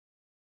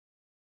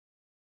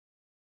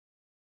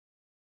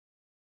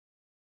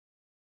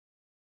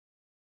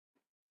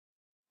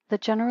The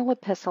General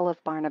Epistle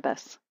of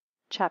Barnabas.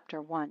 Chapter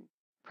 1.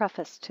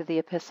 Preface to the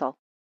Epistle.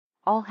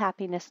 All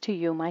happiness to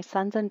you, my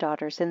sons and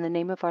daughters, in the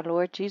name of our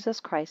Lord Jesus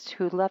Christ,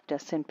 who loved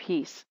us in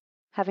peace.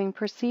 Having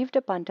perceived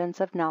abundance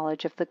of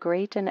knowledge of the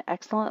great and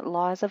excellent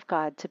laws of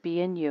God to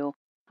be in you,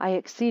 I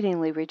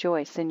exceedingly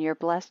rejoice in your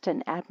blessed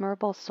and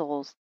admirable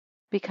souls,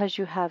 because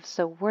you have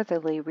so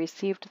worthily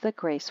received the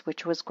grace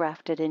which was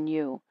grafted in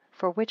you,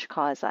 for which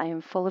cause I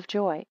am full of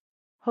joy,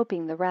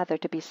 hoping the rather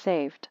to be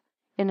saved,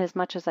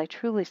 inasmuch as I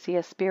truly see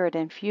a spirit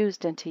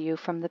infused into you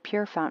from the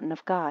pure fountain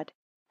of God.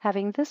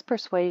 Having this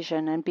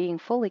persuasion, and being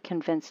fully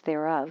convinced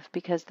thereof,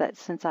 because that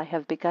since I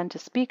have begun to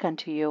speak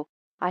unto you,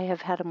 I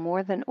have had a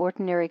more than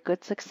ordinary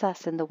good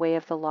success in the way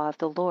of the law of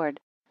the Lord,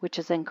 which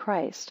is in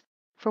Christ,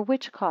 for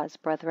which cause,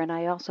 brethren,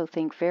 I also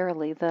think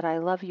verily that I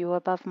love you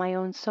above my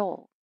own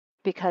soul,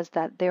 because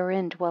that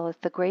therein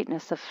dwelleth the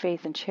greatness of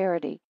faith and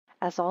charity,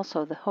 as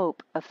also the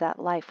hope of that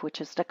life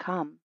which is to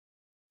come.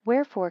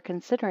 Wherefore,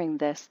 considering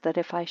this, that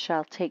if I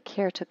shall take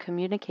care to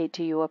communicate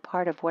to you a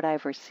part of what I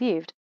have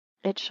received,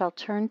 it shall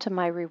turn to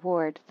my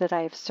reward that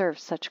I have served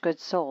such good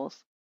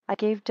souls, I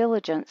gave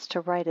diligence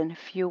to write in a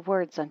few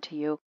words unto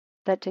you,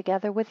 that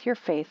together with your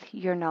faith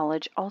your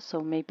knowledge also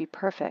may be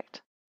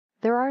perfect.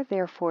 There are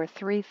therefore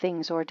three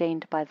things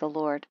ordained by the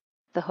Lord: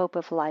 the hope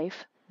of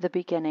life, the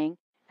beginning,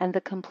 and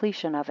the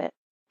completion of it.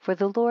 For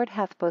the Lord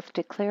hath both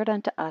declared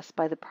unto us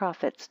by the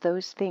prophets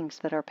those things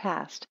that are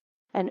past,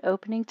 and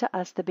opening to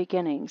us the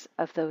beginnings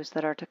of those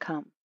that are to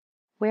come.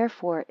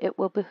 Wherefore it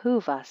will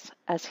behoove us,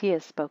 as he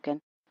has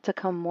spoken, to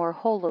come more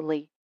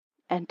holily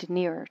and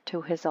nearer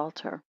to his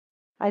altar.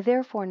 I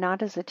therefore,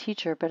 not as a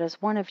teacher, but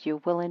as one of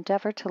you, will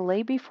endeavor to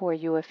lay before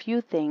you a few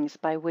things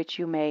by which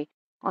you may,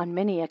 on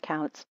many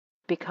accounts,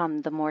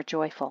 become the more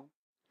joyful.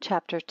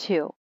 Chapter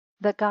 2.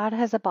 That God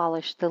has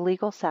abolished the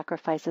legal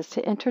sacrifices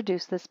to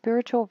introduce the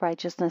spiritual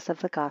righteousness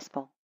of the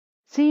gospel.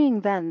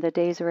 Seeing then the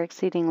days are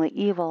exceedingly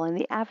evil, and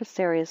the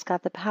adversary has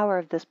got the power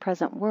of this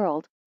present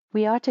world,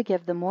 we ought to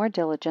give the more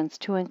diligence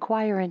to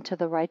inquire into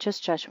the righteous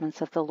judgments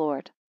of the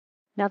Lord.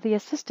 Now the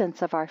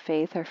assistants of our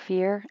faith are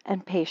fear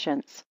and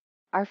patience,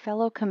 our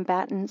fellow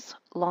combatants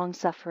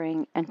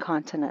long-suffering and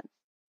continence.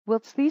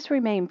 Whilst these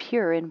remain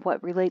pure in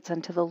what relates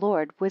unto the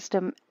Lord,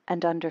 wisdom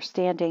and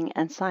understanding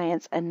and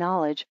science and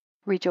knowledge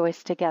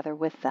rejoice together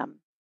with them.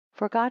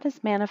 For God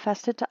has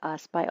manifested to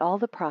us by all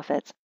the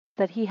prophets,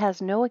 that he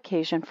has no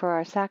occasion for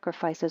our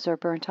sacrifices or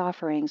burnt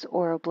offerings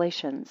or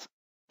oblations,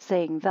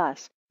 saying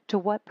thus, to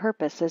what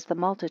purpose is the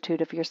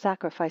multitude of your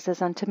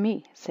sacrifices unto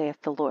me,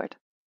 saith the Lord?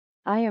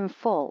 I am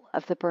full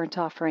of the burnt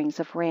offerings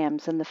of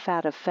rams and the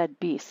fat of fed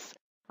beasts.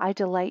 I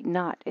delight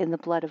not in the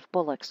blood of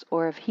bullocks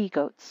or of he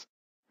goats.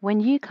 When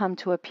ye come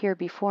to appear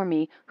before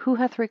me, who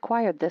hath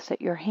required this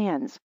at your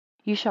hands?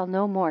 Ye shall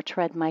no more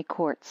tread my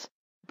courts.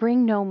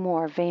 Bring no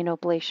more vain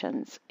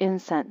oblations.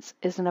 Incense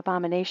is an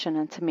abomination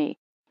unto me.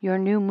 Your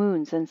new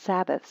moons and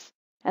Sabbaths,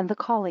 and the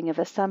calling of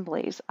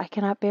assemblies, I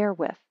cannot bear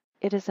with.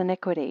 It is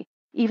iniquity,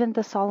 even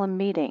the solemn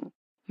meeting.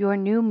 Your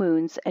new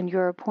moons and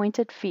your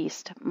appointed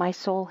feast my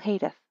soul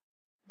hateth.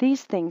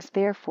 These things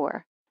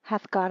therefore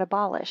hath God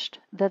abolished,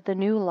 that the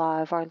new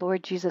law of our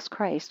Lord Jesus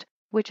Christ,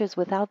 which is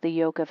without the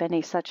yoke of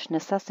any such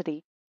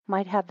necessity,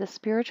 might have the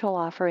spiritual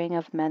offering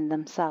of men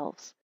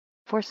themselves.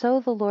 For so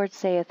the Lord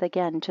saith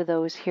again to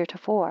those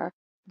heretofore,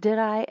 did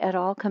I at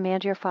all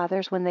command your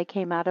fathers when they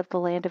came out of the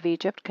land of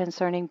Egypt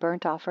concerning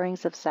burnt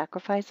offerings of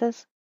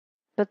sacrifices?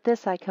 But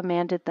this I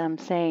commanded them,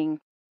 saying,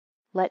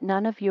 let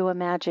none of you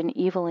imagine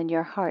evil in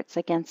your hearts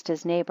against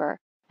his neighbor,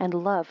 and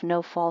love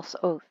no false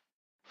oath.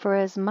 For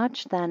as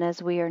much then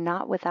as we are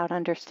not without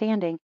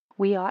understanding,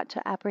 we ought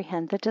to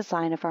apprehend the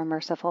design of our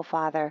merciful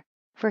Father.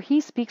 For he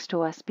speaks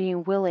to us,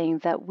 being willing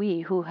that we,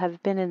 who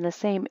have been in the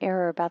same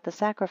error about the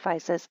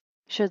sacrifices,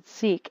 should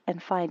seek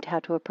and find how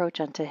to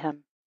approach unto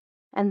him.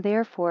 And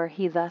therefore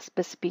he thus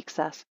bespeaks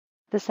us,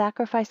 the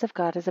sacrifice of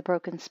God is a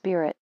broken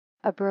spirit,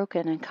 a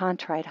broken and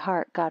contrite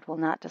heart God will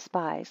not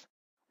despise.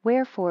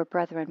 Wherefore,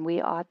 brethren,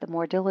 we ought the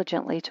more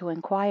diligently to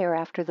inquire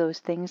after those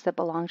things that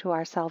belong to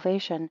our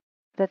salvation,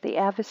 that the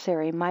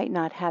adversary might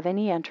not have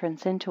any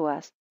entrance into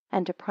us,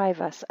 and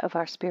deprive us of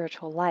our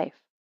spiritual life.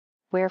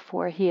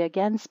 Wherefore he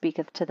again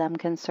speaketh to them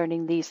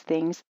concerning these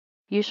things,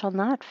 ye shall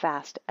not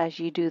fast as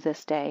ye do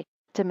this day,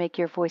 to make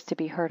your voice to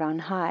be heard on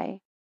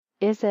high.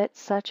 Is it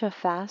such a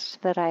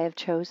fast that I have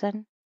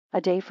chosen, a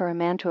day for a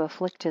man to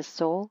afflict his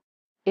soul?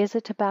 Is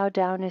it to bow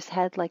down his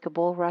head like a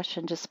bulrush,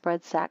 and to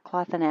spread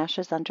sackcloth and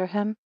ashes under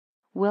him?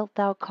 Wilt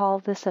thou call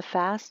this a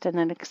fast and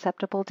an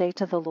acceptable day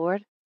to the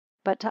Lord?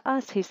 But to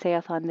us he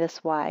saith on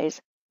this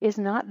wise, is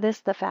not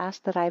this the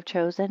fast that I have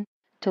chosen?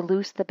 To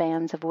loose the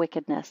bands of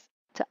wickedness,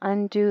 to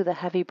undo the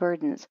heavy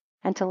burdens,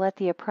 and to let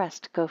the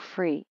oppressed go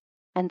free,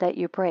 and that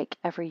you break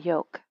every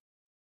yoke.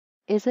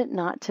 Is it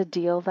not to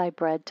deal thy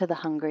bread to the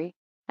hungry,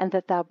 and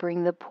that thou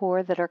bring the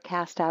poor that are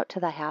cast out to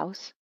thy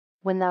house?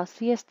 When thou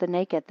seest the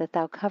naked, that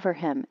thou cover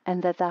him,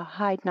 and that thou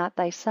hide not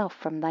thyself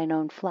from thine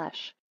own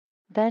flesh.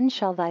 Then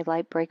shall thy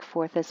light break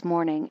forth as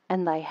morning,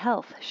 and thy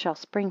health shall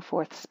spring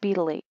forth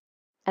speedily,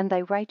 and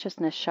thy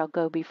righteousness shall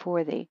go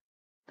before thee.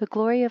 The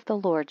glory of the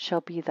Lord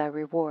shall be thy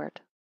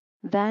reward.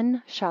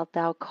 Then shalt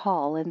thou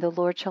call, and the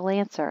Lord shall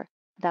answer.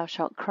 Thou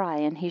shalt cry,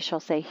 and he shall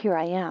say, Here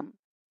I am.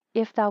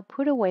 If thou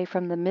put away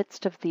from the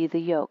midst of thee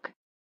the yoke,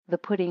 the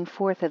putting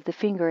forth of the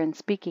finger and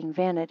speaking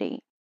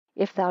vanity,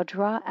 if thou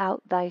draw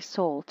out thy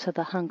soul to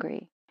the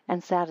hungry,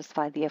 and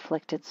satisfy the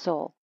afflicted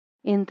soul.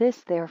 In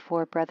this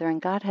therefore, brethren,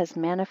 God has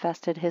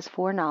manifested his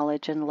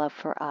foreknowledge and love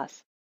for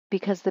us,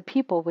 because the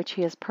people which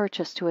he has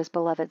purchased to his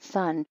beloved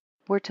Son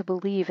were to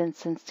believe in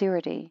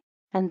sincerity,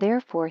 and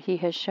therefore he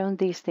has shown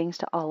these things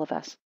to all of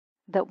us,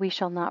 that we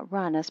shall not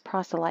run as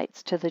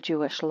proselytes to the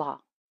Jewish law.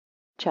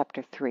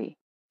 Chapter 3.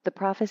 The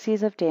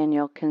prophecies of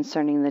Daniel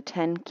concerning the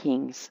 10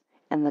 kings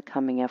and the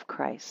coming of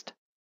Christ.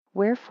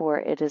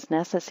 Wherefore it is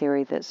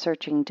necessary that,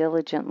 searching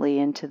diligently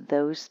into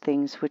those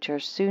things which are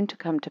soon to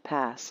come to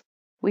pass,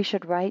 we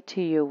should write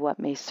to you what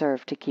may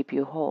serve to keep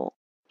you whole.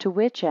 To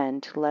which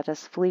end let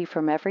us flee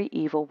from every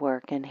evil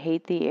work, and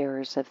hate the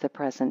errors of the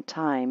present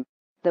time,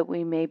 that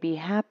we may be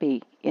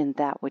happy in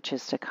that which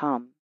is to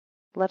come.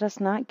 Let us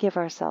not give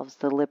ourselves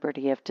the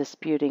liberty of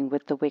disputing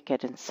with the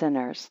wicked and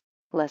sinners,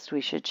 lest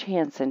we should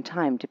chance in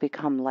time to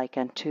become like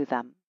unto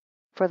them.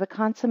 For the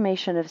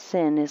consummation of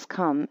sin is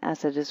come,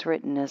 as it is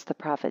written, as the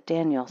prophet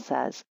Daniel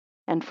says,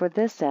 and for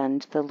this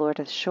end the Lord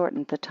hath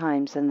shortened the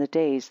times and the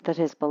days, that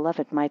his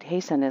beloved might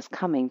hasten his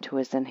coming to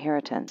his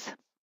inheritance.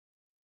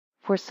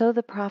 For so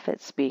the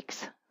prophet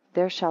speaks,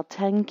 There shall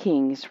 10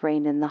 kings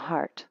reign in the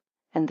heart,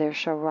 and there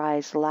shall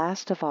rise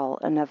last of all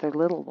another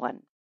little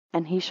one,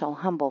 and he shall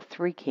humble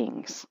 3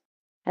 kings.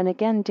 And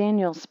again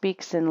Daniel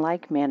speaks in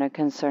like manner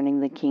concerning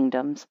the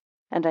kingdoms.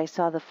 And I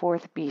saw the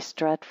 4th beast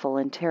dreadful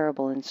and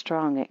terrible and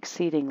strong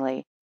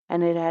exceedingly,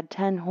 and it had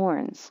 10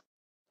 horns.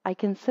 I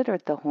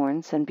considered the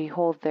horns, and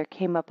behold there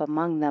came up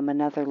among them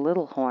another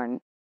little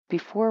horn,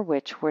 before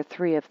which were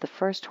 3 of the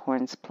first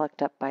horns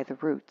plucked up by the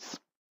roots.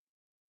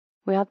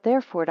 We ought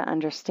therefore to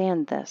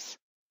understand this,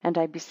 and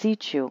I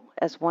beseech you,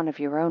 as one of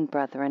your own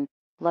brethren,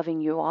 loving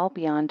you all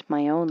beyond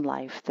my own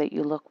life, that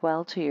you look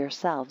well to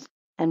yourselves,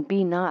 and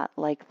be not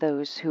like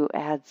those who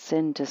add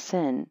sin to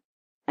sin,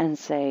 and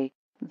say,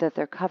 that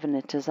their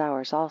covenant is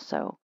ours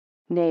also.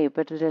 Nay,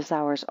 but it is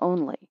ours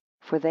only,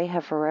 for they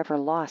have forever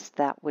lost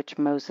that which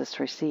Moses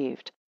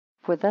received.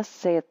 For thus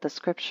saith the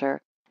Scripture,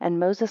 And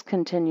Moses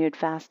continued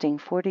fasting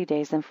 40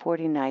 days and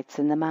 40 nights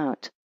in the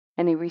mount,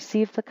 and he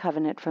received the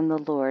covenant from the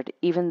Lord,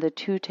 even the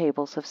 2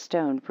 tables of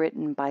stone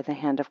written by the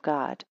hand of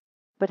God.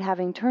 But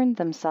having turned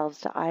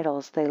themselves to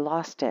idols, they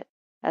lost it,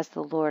 as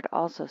the Lord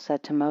also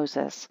said to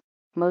Moses,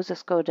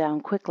 Moses, go down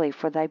quickly,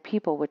 for thy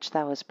people which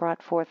thou hast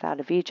brought forth out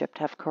of Egypt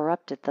have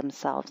corrupted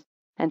themselves,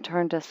 and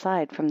turned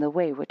aside from the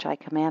way which I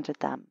commanded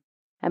them.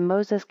 And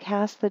Moses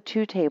cast the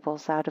 2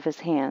 tables out of his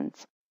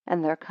hands,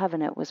 and their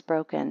covenant was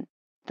broken,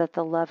 that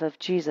the love of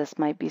Jesus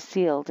might be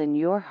sealed in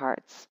your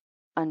hearts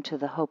unto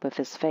the hope of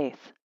his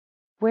faith.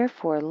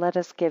 Wherefore let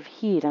us give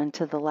heed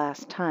unto the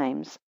last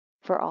times,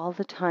 for all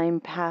the time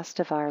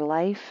past of our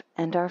life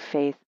and our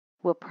faith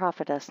will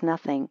profit us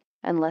nothing,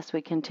 unless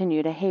we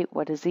continue to hate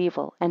what is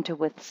evil, and to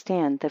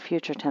withstand the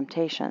future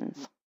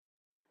temptations.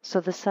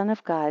 So the Son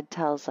of God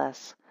tells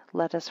us,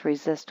 Let us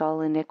resist all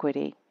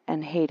iniquity,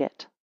 and hate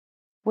it.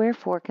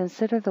 Wherefore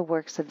consider the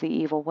works of the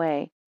evil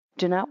way.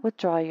 Do not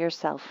withdraw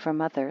yourself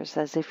from others,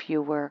 as if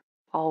you were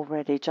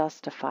already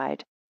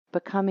justified,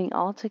 but coming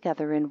all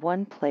together in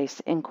one place,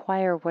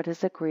 inquire what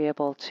is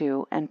agreeable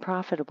to and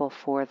profitable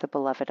for the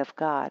beloved of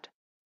God.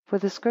 For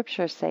the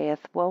Scripture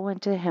saith, Woe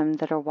unto him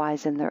that are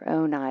wise in their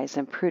own eyes,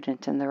 and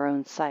prudent in their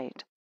own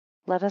sight.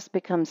 Let us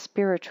become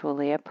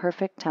spiritually a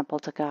perfect temple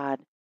to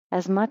God.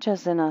 As much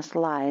as in us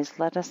lies,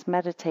 let us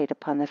meditate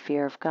upon the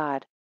fear of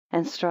God,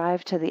 and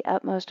strive to the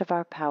utmost of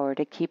our power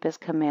to keep his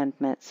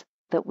commandments,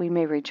 that we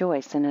may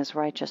rejoice in his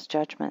righteous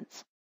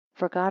judgments.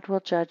 For God will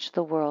judge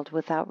the world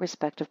without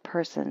respect of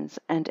persons,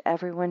 and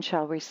everyone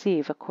shall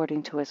receive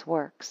according to his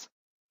works.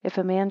 If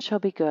a man shall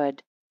be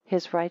good,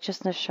 his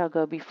righteousness shall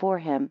go before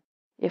him.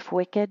 If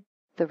wicked,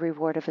 the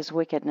reward of his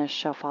wickedness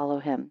shall follow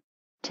him.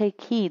 Take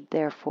heed,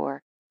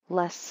 therefore,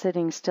 lest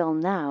sitting still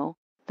now,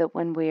 that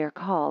when we are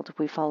called,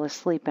 we fall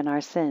asleep in our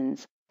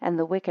sins, and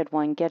the wicked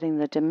one, getting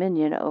the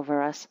dominion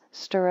over us,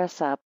 stir us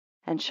up,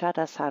 and shut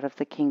us out of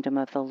the kingdom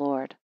of the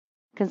Lord.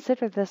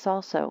 Consider this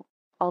also,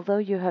 although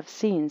you have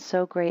seen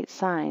so great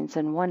signs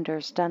and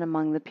wonders done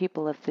among the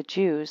people of the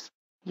Jews,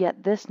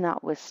 yet this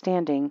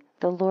notwithstanding,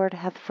 the Lord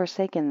hath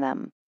forsaken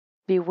them.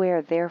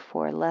 Beware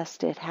therefore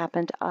lest it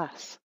happen to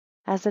us.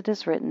 As it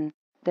is written,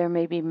 There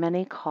may be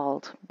many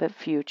called, but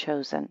few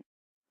chosen.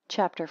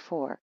 Chapter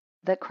 4.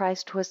 That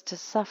Christ was to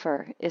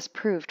suffer is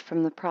proved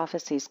from the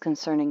prophecies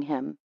concerning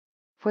him.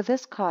 For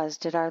this cause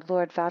did our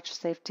Lord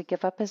vouchsafe to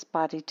give up his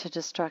body to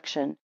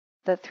destruction,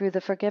 that through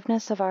the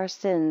forgiveness of our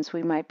sins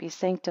we might be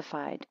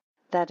sanctified,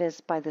 that is,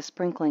 by the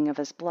sprinkling of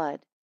his blood.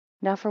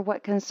 Now for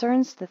what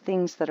concerns the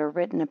things that are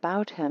written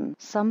about him,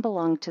 some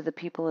belong to the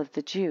people of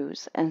the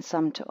Jews, and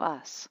some to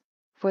us.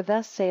 For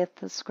thus saith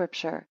the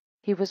Scripture,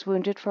 He was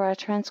wounded for our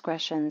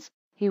transgressions,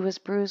 he was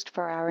bruised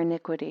for our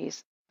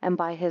iniquities, and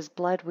by his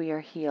blood we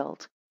are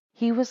healed.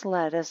 He was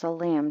led as a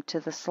lamb to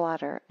the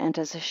slaughter, and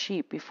as a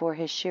sheep before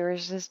his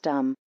shearers is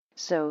dumb,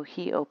 so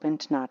he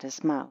opened not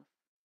his mouth.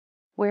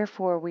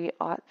 Wherefore we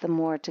ought the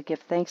more to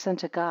give thanks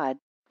unto God,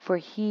 for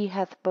he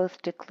hath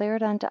both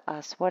declared unto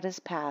us what is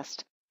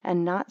past,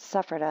 and not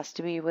suffered us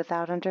to be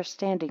without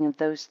understanding of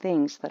those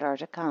things that are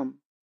to come.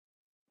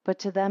 But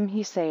to them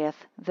he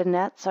saith, the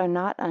nets are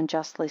not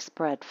unjustly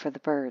spread for the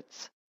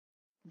birds.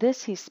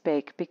 This he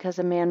spake, because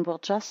a man will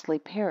justly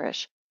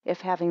perish,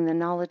 if having the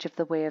knowledge of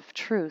the way of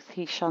truth,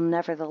 he shall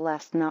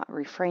nevertheless not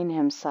refrain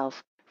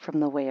himself from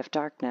the way of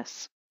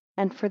darkness.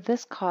 And for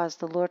this cause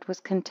the Lord was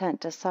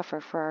content to suffer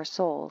for our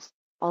souls,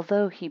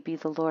 although he be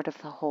the Lord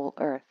of the whole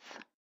earth.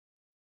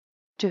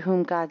 To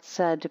whom God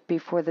said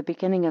before the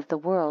beginning of the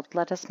world,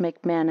 let us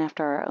make man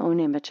after our own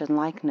image and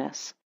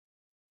likeness.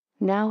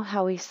 Now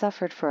how he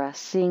suffered for us,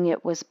 seeing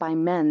it was by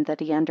men that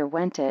he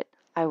underwent it,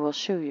 I will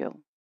shew you.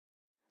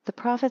 The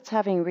prophets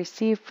having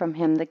received from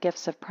him the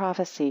gifts of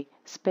prophecy,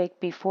 spake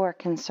before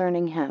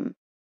concerning him.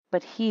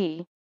 But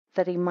he,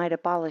 that he might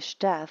abolish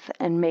death,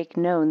 and make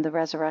known the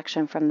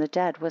resurrection from the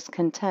dead, was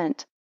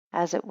content,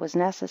 as it was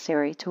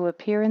necessary, to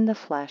appear in the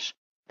flesh,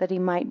 that he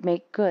might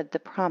make good the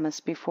promise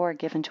before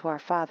given to our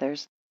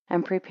fathers,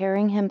 and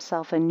preparing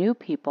himself a new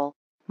people,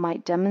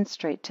 might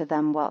demonstrate to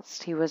them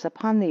whilst he was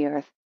upon the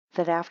earth,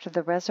 that after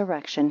the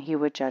resurrection he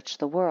would judge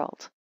the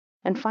world.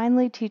 And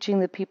finally teaching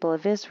the people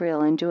of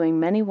Israel, and doing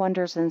many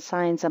wonders and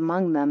signs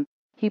among them,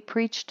 he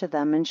preached to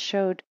them, and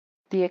showed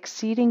the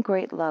exceeding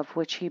great love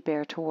which he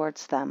bare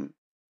towards them.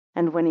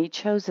 And when he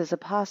chose his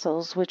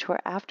apostles, which were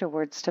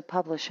afterwards to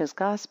publish his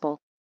gospel,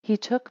 he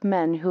took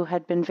men who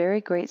had been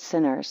very great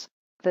sinners,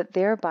 that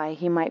thereby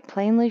he might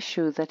plainly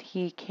shew that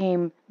he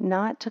came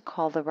not to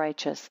call the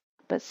righteous,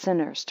 but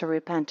sinners to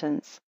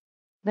repentance.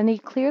 Then he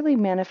clearly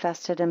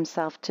manifested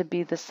himself to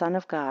be the Son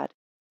of God.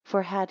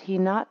 For had he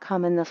not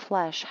come in the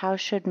flesh, how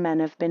should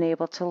men have been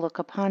able to look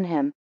upon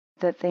him,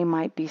 that they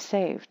might be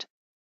saved?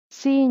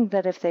 Seeing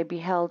that if they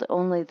beheld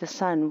only the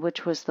Son,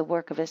 which was the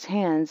work of his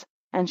hands,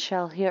 and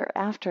shall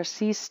hereafter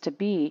cease to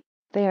be,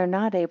 they are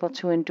not able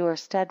to endure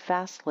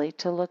steadfastly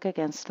to look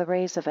against the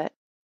rays of it.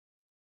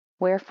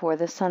 Wherefore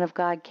the Son of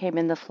God came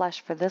in the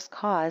flesh for this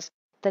cause,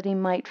 that he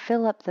might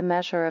fill up the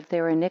measure of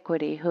their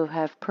iniquity who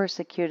have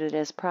persecuted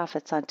his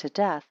prophets unto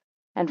death,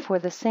 and for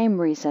the same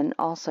reason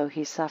also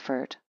he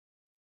suffered.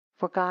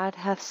 For God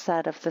hath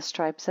said of the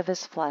stripes of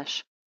his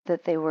flesh,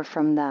 that they were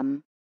from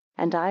them.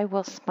 And I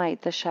will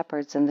smite the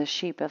shepherds, and the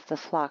sheep of the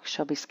flock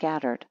shall be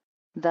scattered.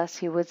 Thus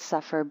he would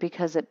suffer,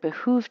 because it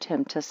behooved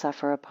him to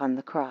suffer upon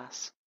the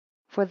cross.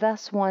 For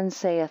thus one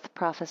saith,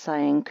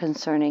 prophesying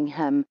concerning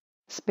him,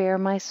 spare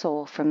my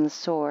soul from the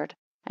sword.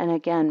 And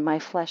again, my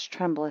flesh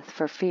trembleth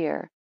for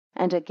fear.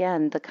 And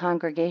again, the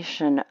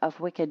congregation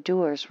of wicked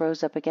doers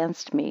rose up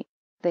against me.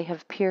 They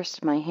have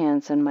pierced my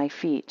hands and my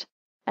feet.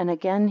 And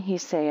again he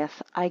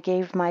saith, I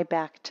gave my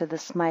back to the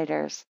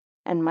smiters,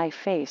 and my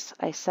face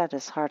I set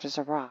as hard as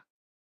a rock.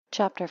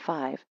 Chapter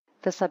 5.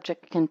 The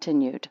subject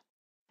continued.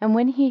 And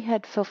when he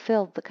had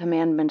fulfilled the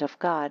commandment of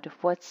God,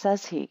 what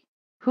says he?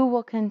 Who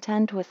will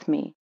contend with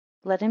me?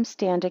 Let him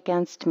stand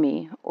against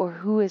me. Or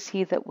who is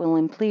he that will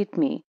implead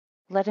me?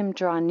 Let him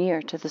draw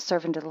near to the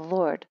servant of the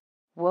Lord.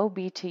 Woe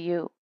be to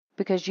you,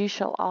 because ye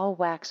shall all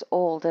wax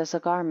old as a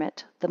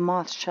garment, the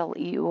moth shall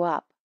eat you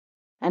up.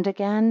 And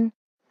again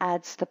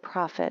adds the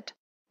prophet,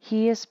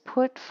 he is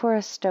put for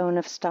a stone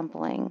of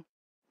stumbling.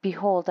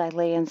 Behold, I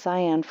lay in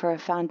Zion for a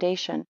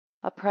foundation,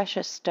 a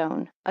precious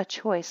stone, a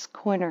choice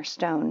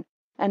cornerstone,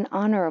 an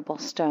honorable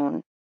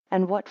stone.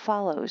 And what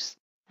follows?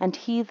 And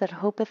he that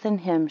hopeth in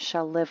him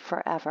shall live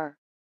for ever.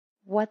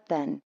 What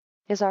then?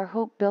 Is our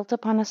hope built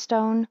upon a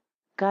stone?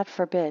 God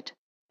forbid.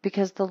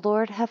 Because the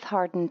Lord hath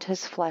hardened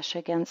his flesh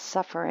against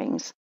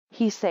sufferings.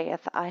 He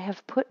saith, I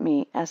have put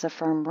me as a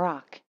firm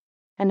rock.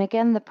 And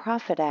again the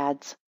prophet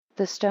adds,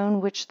 the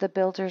stone which the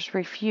builders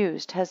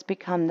refused has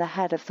become the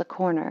head of the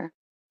corner.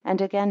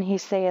 And again he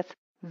saith,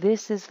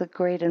 this is the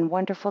great and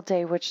wonderful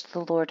day which the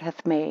Lord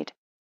hath made.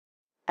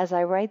 As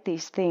I write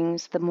these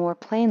things, the more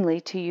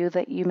plainly to you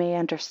that you may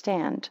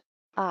understand.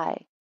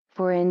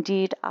 For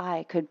indeed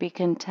I could be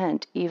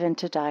content even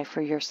to die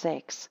for your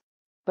sakes.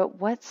 But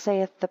what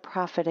saith the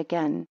prophet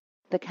again?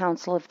 The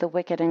counsel of the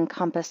wicked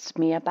encompassed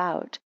me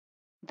about.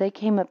 They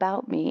came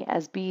about me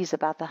as bees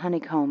about the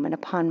honeycomb, and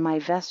upon my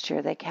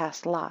vesture they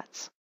cast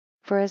lots.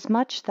 For as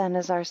much then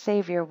as our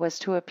Saviour was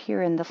to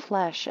appear in the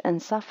flesh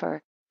and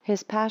suffer,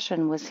 his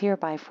passion was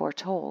hereby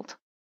foretold.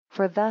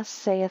 For thus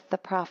saith the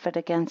prophet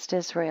against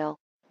Israel,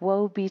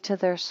 woe be to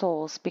their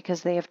souls,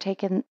 because they have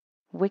taken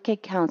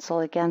wicked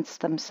counsel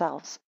against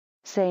themselves,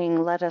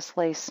 saying, let us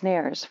lay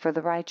snares for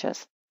the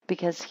righteous,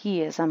 because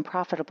he is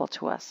unprofitable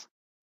to us.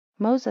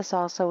 Moses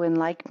also in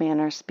like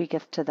manner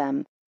speaketh to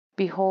them,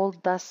 behold,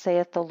 thus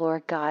saith the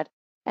Lord God,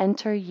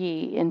 enter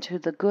ye into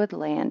the good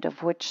land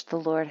of which the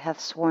Lord hath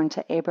sworn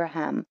to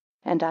Abraham,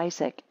 and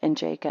Isaac, and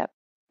Jacob,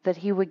 that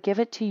he would give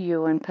it to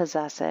you and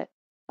possess it,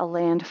 a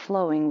land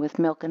flowing with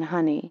milk and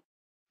honey.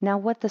 Now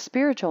what the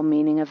spiritual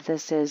meaning of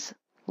this is,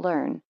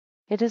 learn.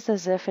 It is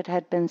as if it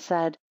had been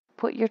said,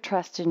 put your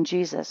trust in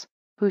Jesus,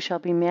 who shall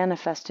be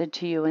manifested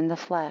to you in the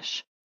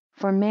flesh.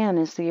 For man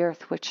is the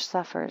earth which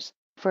suffers,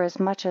 for as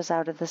much as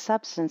out of the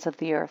substance of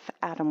the earth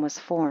Adam was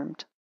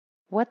formed.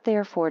 What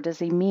therefore does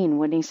he mean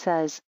when he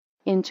says,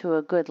 into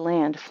a good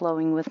land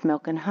flowing with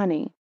milk and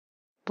honey?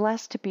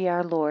 Blessed be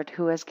our Lord,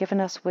 who has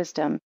given us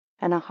wisdom,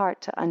 and a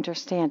heart to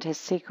understand his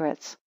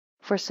secrets.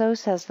 For so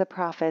says the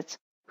prophets,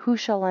 who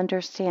shall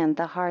understand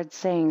the hard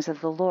sayings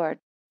of the Lord,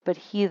 but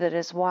he that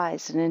is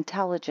wise and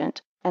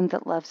intelligent, and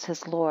that loves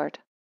his Lord.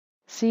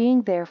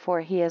 Seeing therefore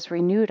he has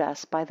renewed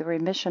us by the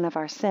remission of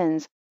our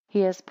sins,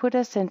 he has put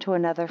us into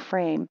another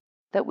frame,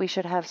 that we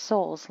should have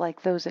souls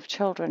like those of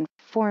children,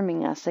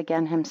 forming us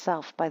again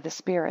himself by the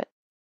Spirit.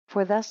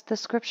 For thus the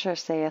Scripture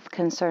saith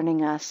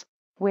concerning us,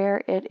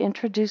 where it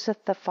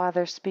introduceth the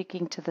Father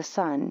speaking to the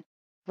Son,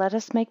 let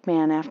us make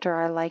man after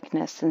our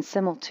likeness and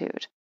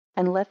similitude,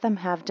 and let them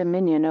have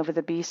dominion over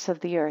the beasts of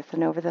the earth,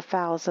 and over the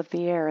fowls of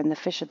the air, and the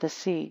fish of the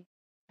sea.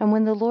 And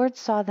when the Lord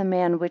saw the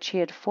man which he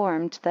had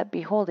formed, that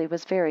behold he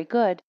was very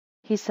good,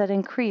 he said,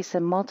 increase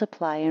and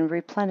multiply and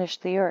replenish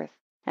the earth.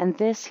 And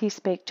this he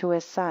spake to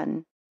his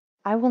Son.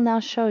 I will now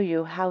show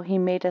you how he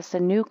made us a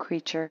new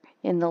creature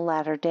in the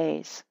latter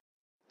days.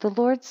 The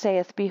Lord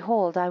saith,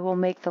 behold, I will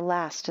make the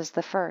last as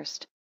the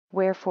first.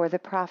 Wherefore the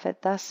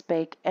prophet thus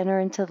spake, enter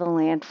into the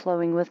land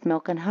flowing with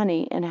milk and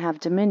honey, and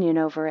have dominion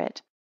over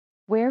it.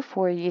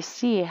 Wherefore ye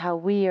see how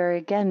we are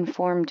again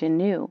formed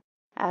anew,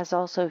 as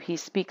also he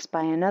speaks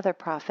by another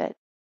prophet.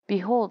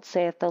 Behold,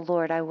 saith the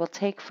Lord, I will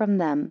take from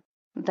them,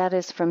 that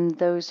is, from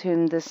those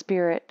whom the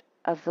Spirit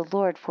of the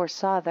Lord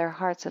foresaw their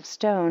hearts of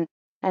stone,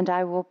 and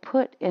I will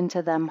put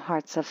into them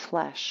hearts of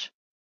flesh.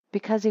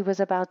 Because he was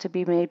about to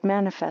be made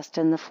manifest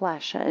in the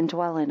flesh, and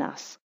dwell in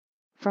us.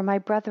 For my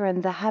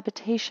brethren, the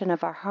habitation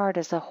of our heart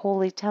is a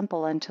holy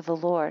temple unto the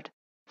Lord.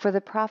 For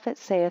the prophet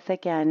saith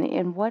again,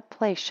 in what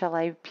place shall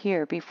I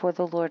appear before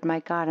the Lord my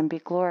God and be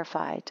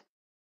glorified?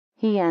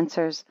 He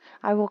answers,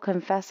 I will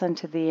confess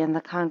unto thee in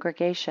the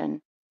congregation,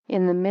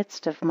 in the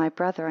midst of my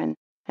brethren,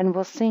 and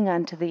will sing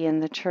unto thee in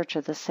the church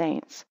of the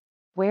saints.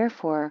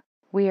 Wherefore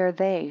we are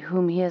they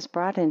whom he has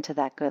brought into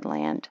that good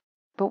land.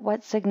 But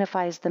what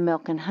signifies the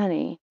milk and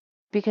honey?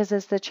 Because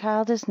as the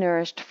child is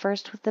nourished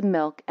first with the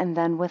milk and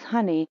then with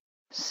honey,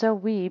 so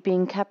we,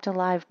 being kept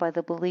alive by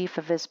the belief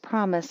of his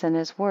promise and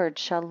his word,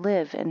 shall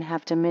live and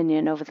have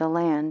dominion over the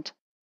land.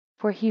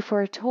 For he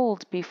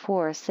foretold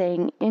before,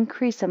 saying,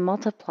 increase and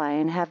multiply,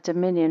 and have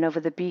dominion over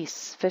the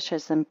beasts,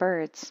 fishes, and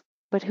birds.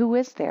 But who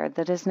is there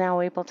that is now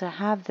able to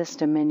have this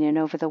dominion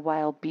over the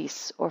wild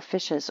beasts, or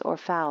fishes, or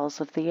fowls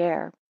of the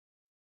air?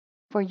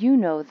 For you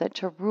know that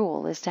to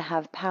rule is to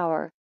have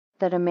power,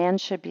 that a man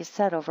should be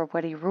set over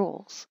what he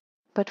rules.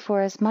 But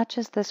for as much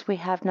as this we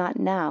have not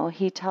now,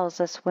 he tells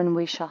us when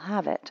we shall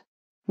have it,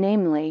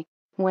 namely,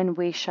 when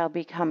we shall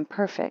become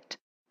perfect,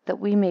 that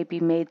we may be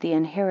made the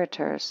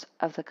inheritors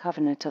of the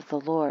covenant of the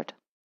Lord.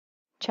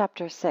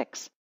 Chapter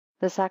 6.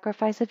 The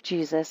sacrifice of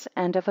Jesus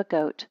and of a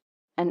goat,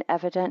 an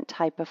evident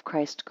type of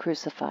Christ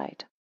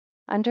crucified.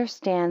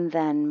 Understand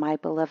then, my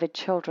beloved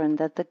children,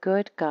 that the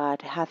good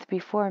God hath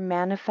before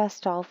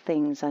manifest all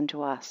things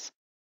unto us,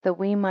 that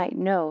we might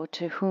know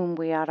to whom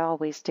we ought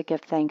always to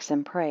give thanks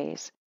and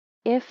praise.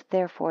 If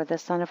therefore the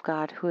Son of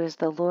God, who is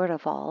the Lord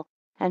of all,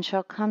 and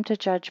shall come to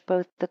judge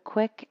both the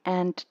quick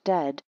and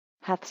dead,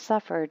 hath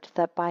suffered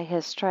that by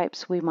his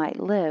stripes we might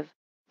live,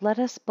 let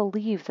us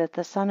believe that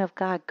the Son of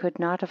God could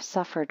not have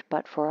suffered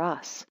but for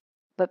us.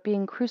 But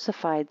being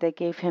crucified, they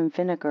gave him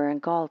vinegar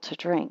and gall to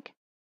drink.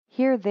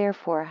 Hear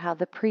therefore how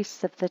the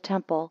priests of the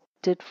temple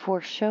did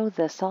foreshow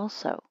this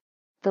also.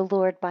 The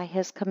Lord by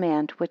his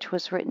command, which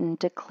was written,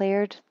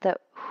 declared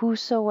that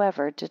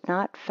whosoever did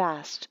not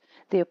fast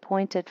the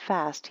appointed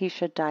fast, he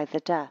should die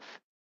the death.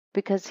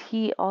 Because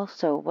he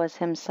also was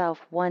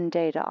himself one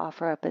day to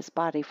offer up his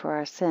body for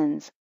our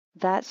sins,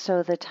 that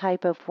so the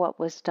type of what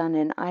was done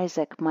in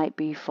Isaac might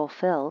be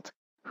fulfilled,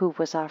 who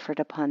was offered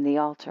upon the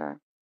altar.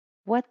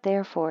 What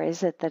therefore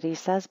is it that he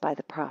says by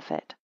the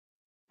prophet?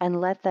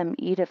 And let them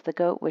eat of the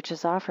goat which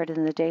is offered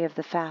in the day of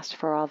the fast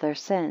for all their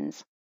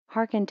sins.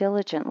 Hearken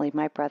diligently,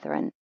 my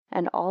brethren,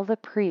 and all the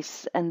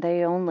priests and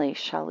they only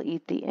shall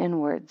eat the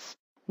inwards,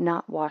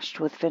 not washed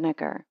with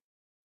vinegar.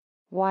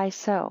 Why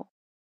so?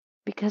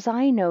 Because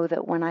I know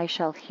that when I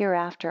shall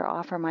hereafter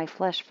offer my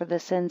flesh for the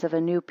sins of a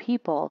new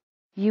people,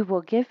 you will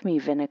give me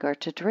vinegar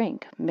to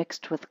drink,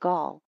 mixed with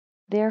gall.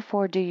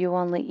 Therefore do you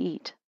only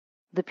eat.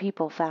 The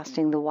people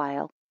fasting the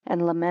while,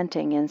 and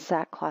lamenting in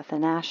sackcloth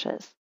and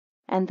ashes.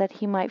 And that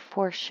he might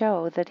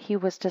foreshow that he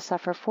was to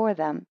suffer for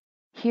them.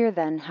 Hear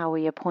then how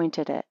he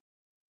appointed it.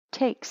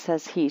 Take,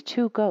 says he,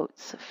 2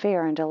 goats,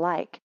 fair and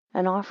alike,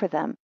 and offer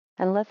them,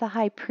 and let the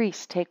high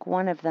priest take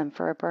one of them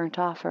for a burnt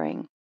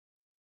offering.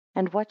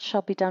 And what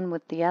shall be done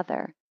with the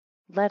other?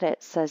 Let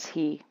it, says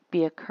he,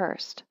 be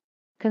accursed.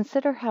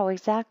 Consider how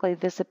exactly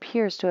this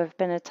appears to have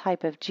been a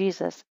type of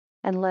Jesus,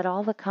 and let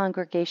all the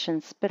congregation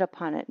spit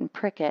upon it and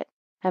prick it,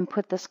 and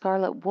put the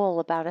scarlet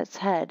wool about its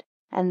head,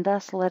 and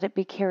thus let it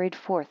be carried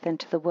forth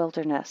into the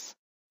wilderness.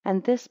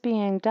 And this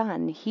being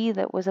done, he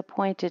that was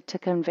appointed to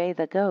convey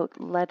the goat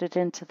led it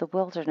into the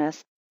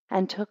wilderness,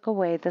 and took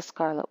away the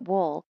scarlet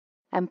wool,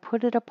 and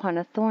put it upon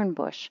a thorn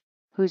bush,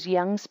 whose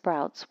young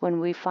sprouts, when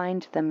we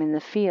find them in the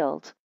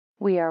field,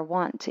 we are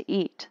wont to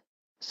eat.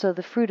 So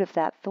the fruit of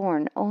that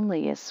thorn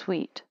only is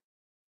sweet.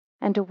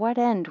 And to what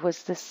end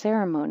was this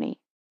ceremony?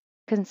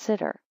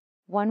 Consider,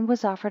 one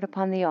was offered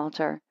upon the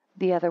altar,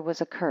 the other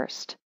was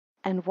accursed.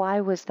 And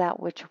why was that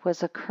which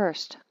was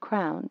accursed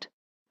crowned?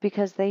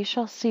 Because they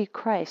shall see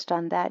Christ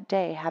on that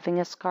day having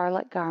a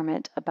scarlet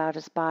garment about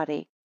his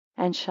body,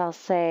 and shall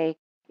say,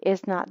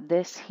 Is not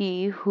this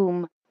he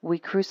whom we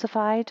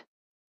crucified?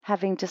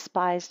 Having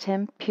despised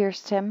him,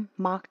 pierced him,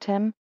 mocked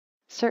him.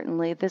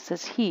 Certainly this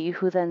is he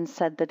who then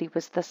said that he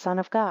was the Son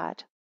of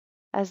God.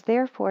 As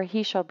therefore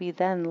he shall be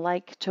then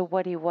like to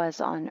what he was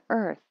on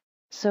earth,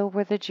 so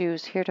were the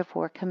Jews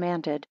heretofore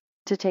commanded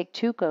to take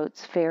 2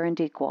 goats fair and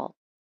equal,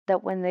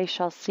 that when they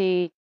shall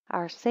see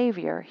our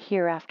Saviour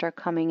hereafter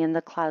coming in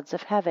the clouds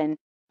of heaven,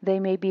 they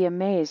may be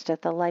amazed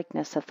at the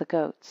likeness of the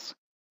goats.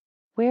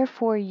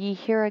 Wherefore ye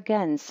here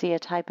again see a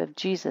type of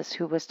Jesus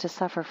who was to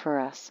suffer for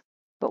us.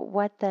 But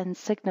what then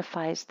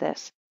signifies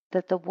this,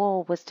 that the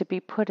wool was to be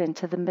put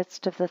into the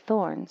midst of the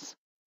thorns?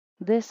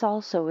 This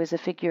also is a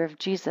figure of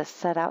Jesus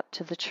set out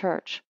to the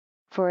church.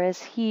 For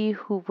as he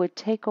who would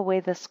take away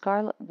the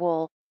scarlet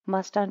wool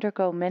must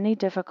undergo many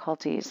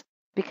difficulties,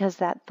 because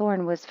that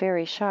thorn was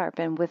very sharp,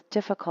 and with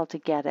difficulty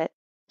get it,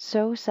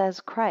 so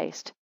says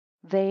Christ,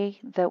 they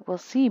that will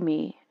see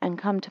me, and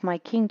come to my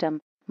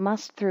kingdom,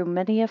 must through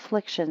many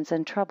afflictions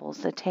and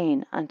troubles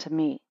attain unto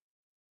me.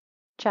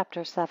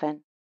 Chapter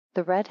 7.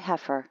 The red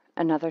heifer,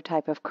 another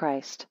type of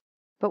Christ.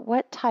 But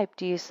what type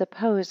do you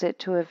suppose it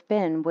to have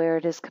been, where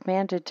it is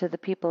commanded to the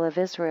people of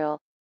Israel,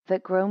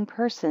 that grown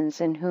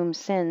persons in whom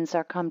sins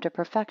are come to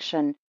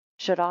perfection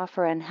should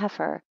offer an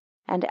heifer,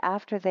 and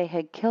after they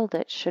had killed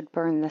it should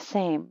burn the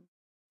same?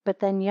 But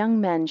then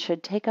young men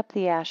should take up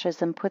the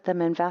ashes and put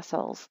them in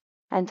vessels,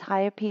 and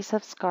tie a piece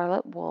of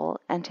scarlet wool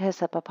and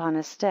hyssop upon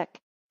a stick,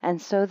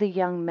 and so the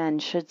young men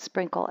should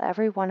sprinkle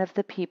every one of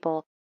the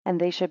people, and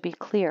they should be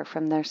clear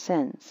from their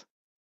sins.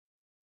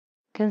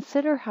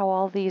 Consider how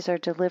all these are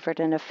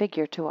delivered in a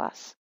figure to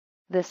us.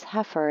 This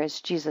heifer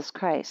is Jesus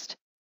Christ.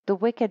 The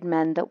wicked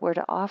men that were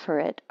to offer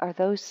it are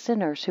those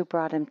sinners who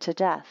brought him to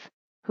death,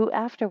 who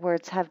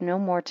afterwards have no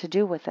more to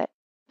do with it,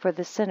 for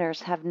the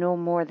sinners have no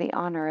more the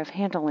honor of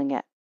handling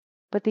it.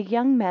 But the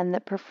young men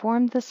that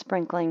performed the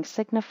sprinkling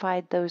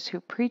signified those who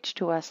preach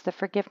to us the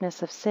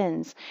forgiveness of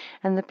sins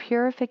and the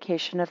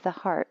purification of the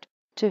heart,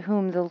 to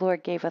whom the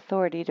Lord gave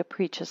authority to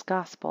preach his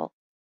gospel,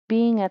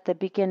 being at the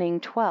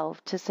beginning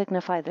 12 to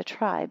signify the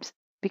tribes,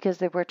 because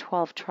there were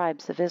 12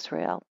 tribes of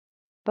Israel.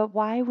 But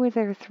why were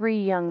there 3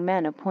 young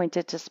men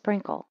appointed to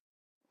sprinkle?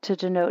 To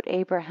denote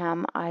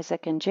Abraham,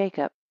 Isaac, and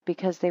Jacob,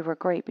 because they were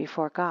great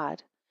before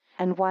God.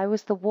 And why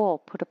was the wool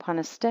put upon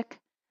a stick?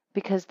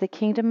 Because the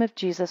kingdom of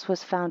Jesus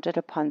was founded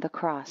upon the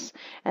cross,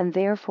 and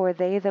therefore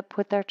they that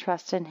put their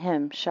trust in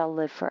him shall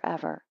live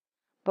forever.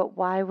 But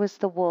why was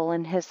the wool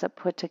and hyssop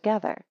put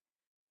together?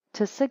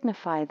 To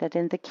signify that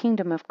in the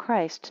kingdom of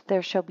Christ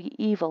there shall be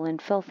evil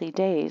and filthy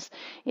days,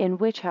 in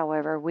which,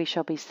 however, we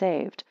shall be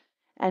saved.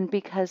 And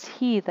because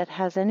he that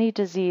has any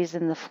disease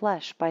in the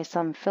flesh by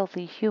some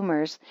filthy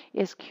humours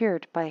is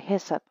cured by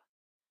hyssop.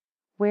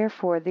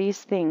 Wherefore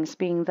these things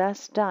being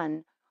thus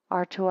done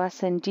are to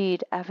us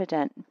indeed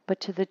evident, but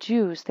to the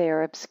Jews they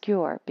are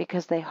obscure,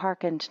 because they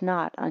hearkened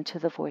not unto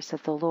the voice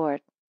of the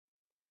Lord.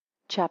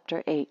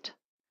 Chapter 8.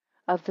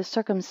 Of the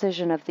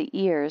circumcision of the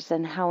ears,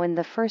 and how in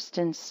the first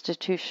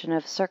institution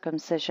of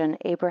circumcision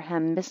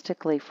Abraham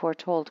mystically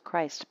foretold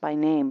Christ by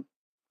name.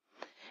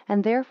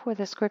 And therefore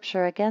the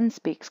Scripture again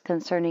speaks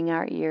concerning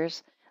our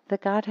ears,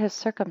 that God has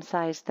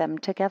circumcised them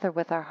together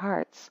with our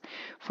hearts.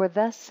 For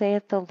thus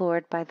saith the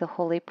Lord by the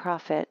holy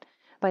prophet,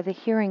 by the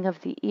hearing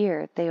of the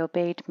ear they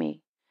obeyed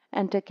me.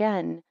 And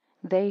again,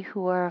 they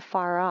who are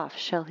afar off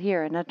shall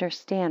hear and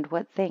understand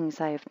what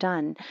things I have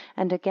done.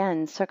 And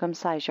again,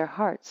 circumcise your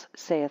hearts,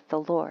 saith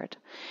the Lord.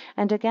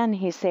 And again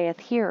he saith,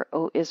 Hear,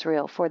 O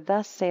Israel, for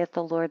thus saith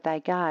the Lord thy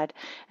God.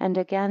 And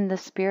again the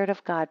Spirit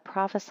of God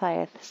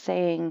prophesieth,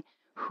 saying,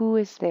 Who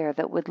is there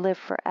that would live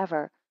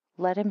forever?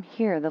 Let him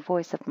hear the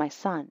voice of my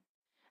Son.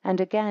 And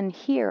again,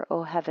 hear,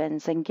 O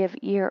heavens, and give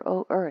ear,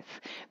 O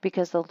earth,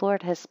 because the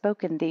Lord has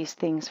spoken these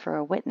things for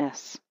a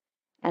witness.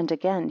 And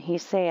again he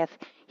saith,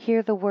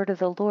 Hear the word of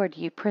the Lord,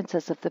 ye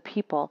princes of the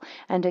people.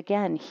 And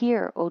again,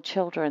 hear, O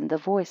children, the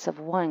voice of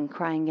one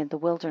crying in the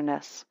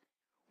wilderness.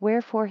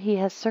 Wherefore he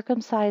has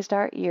circumcised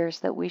our ears,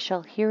 that we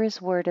shall hear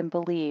his word and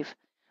believe.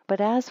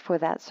 But as for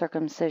that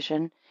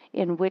circumcision,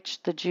 in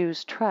which the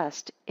Jews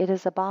trust, it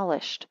is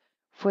abolished.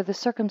 For the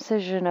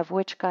circumcision of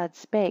which God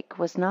spake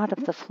was not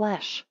of the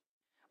flesh.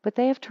 But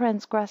they have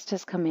transgressed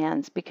his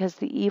commands, because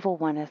the evil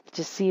one hath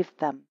deceived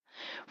them.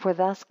 For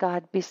thus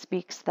God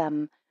bespeaks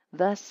them,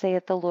 Thus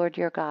saith the Lord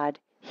your God,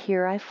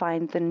 Here I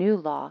find the new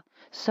law,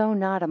 sow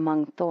not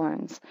among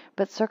thorns,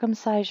 but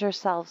circumcise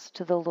yourselves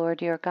to the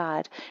Lord your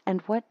God.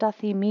 And what doth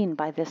he mean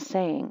by this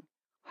saying?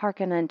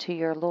 Hearken unto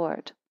your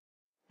Lord.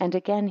 And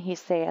again he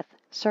saith,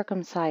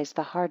 Circumcise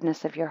the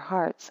hardness of your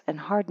hearts, and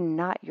harden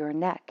not your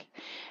neck.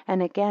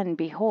 And again,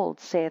 behold,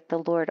 saith the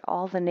Lord,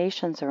 all the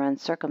nations are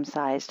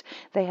uncircumcised,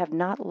 they have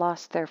not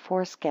lost their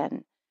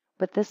foreskin,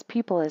 but this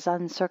people is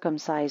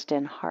uncircumcised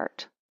in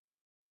heart.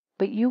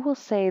 But you will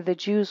say, the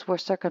Jews were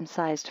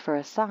circumcised for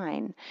a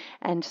sign,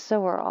 and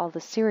so are all the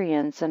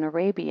Syrians and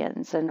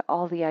Arabians, and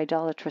all the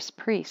idolatrous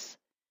priests.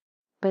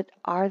 But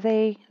are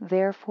they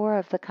therefore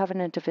of the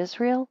covenant of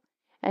Israel?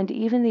 And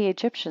even the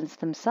Egyptians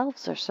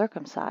themselves are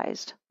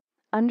circumcised.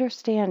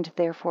 Understand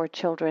therefore,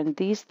 children,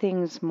 these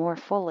things more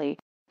fully,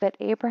 that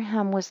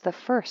Abraham was the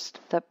first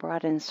that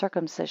brought in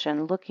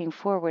circumcision, looking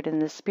forward in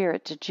the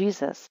Spirit to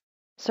Jesus,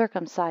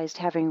 circumcised,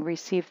 having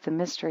received the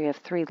mystery of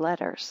 3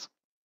 letters.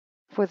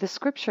 For the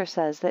Scripture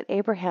says that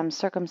Abraham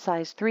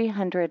circumcised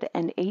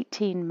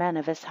 318 men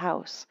of his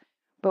house.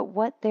 But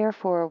what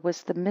therefore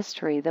was the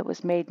mystery that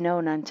was made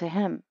known unto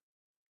him?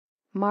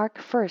 Mark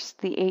first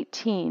the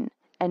 18,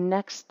 and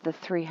next the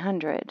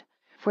 300.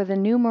 For the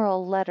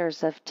numeral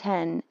letters of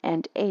 10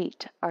 and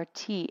 8 are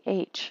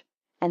TH,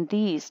 and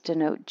these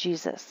denote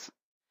Jesus.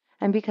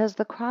 And because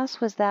the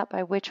cross was that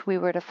by which we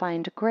were to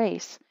find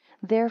grace,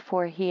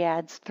 therefore he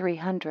adds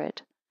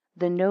 300,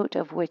 the note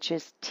of which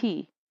is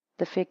T,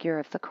 the figure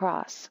of the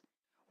cross.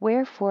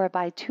 Wherefore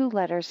by 2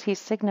 letters he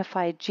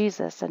signified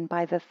Jesus, and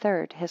by the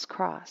 3rd his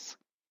cross.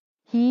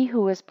 He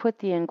who has put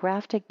the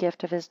engrafted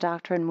gift of his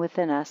doctrine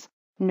within us,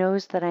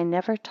 knows that I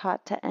never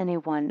taught to any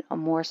one a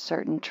more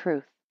certain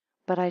truth,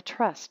 but I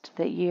trust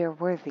that ye are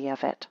worthy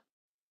of it.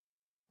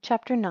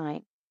 Chapter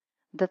 9.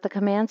 That the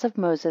commands of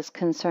Moses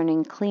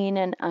concerning clean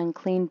and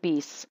unclean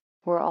beasts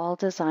were all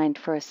designed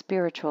for a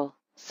spiritual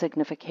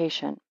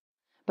signification.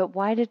 But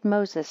why did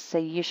Moses say,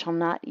 ye shall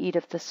not eat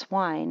of the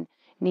swine,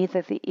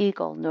 neither the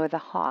eagle, nor the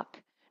hawk,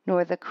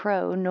 nor the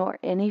crow, nor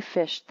any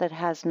fish that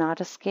has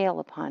not a scale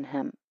upon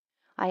him?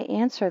 I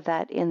answer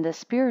that in the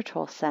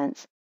spiritual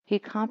sense, he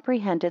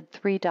comprehended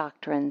 3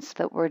 doctrines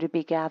that were to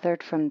be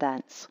gathered from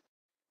thence.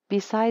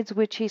 Besides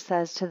which he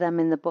says to them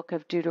in the book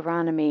of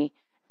Deuteronomy,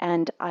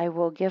 and I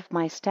will give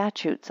my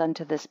statutes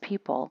unto this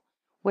people.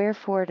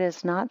 Wherefore it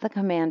is not the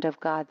command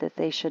of God that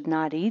they should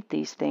not eat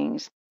these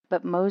things,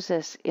 but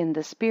Moses in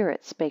the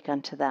Spirit spake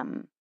unto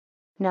them.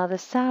 Now the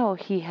sow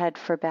he had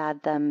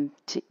forbade them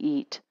to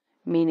eat,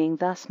 meaning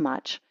thus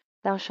much,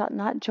 thou shalt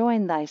not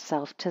join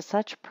thyself to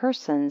such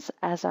persons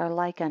as are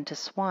like unto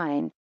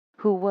swine,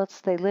 who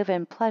whilst they live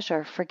in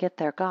pleasure forget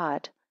their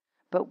God.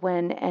 But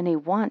when any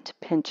want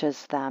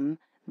pinches them,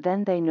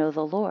 then they know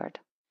the Lord.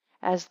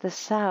 As the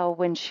sow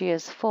when she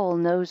is full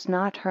knows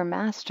not her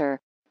master,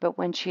 but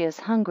when she is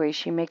hungry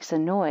she makes a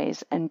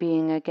noise, and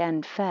being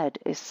again fed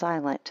is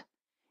silent.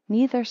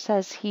 Neither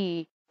says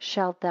he,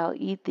 shalt thou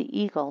eat the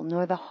eagle,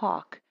 nor the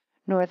hawk,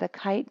 nor the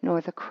kite,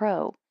 nor the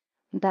crow.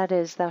 That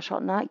is, thou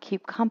shalt not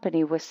keep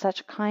company with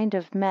such kind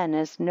of men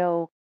as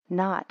know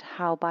not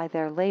how by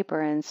their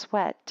labor and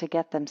sweat to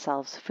get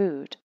themselves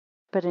food,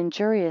 but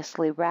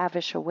injuriously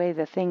ravish away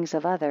the things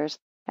of others,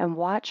 and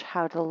watch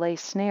how to lay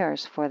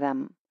snares for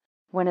them,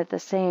 when at the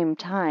same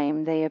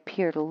time they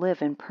appear to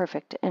live in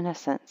perfect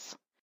innocence.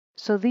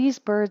 So these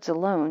birds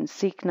alone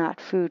seek not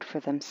food for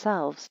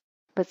themselves,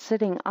 but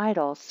sitting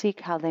idle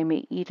seek how they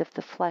may eat of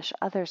the flesh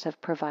others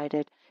have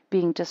provided,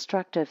 being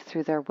destructive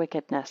through their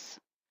wickedness.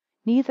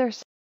 Neither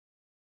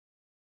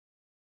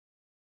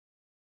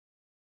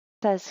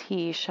says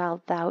he,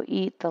 shalt thou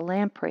eat the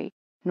lamprey,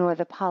 nor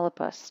the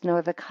polypus,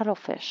 nor the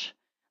cuttlefish.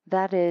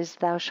 That is,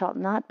 thou shalt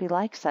not be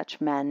like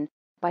such men,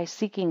 by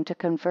seeking to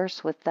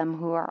converse with them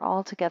who are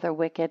altogether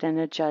wicked and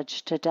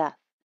adjudged to death.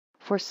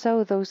 For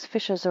so those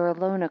fishes are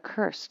alone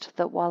accursed,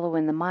 that wallow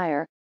in the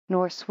mire,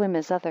 nor swim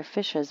as other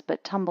fishes,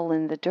 but tumble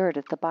in the dirt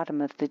at the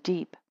bottom of the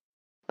deep.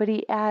 But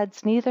he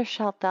adds, neither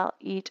shalt thou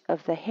eat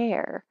of the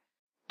hare.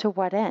 To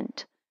what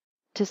end?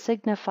 To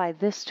signify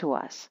this to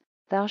us,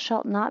 thou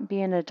shalt not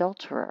be an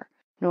adulterer,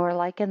 nor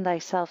liken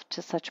thyself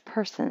to such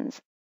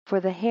persons. For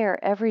the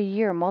hare every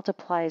year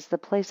multiplies the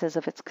places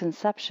of its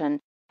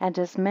conception, and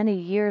as many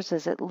years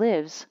as it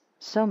lives,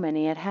 so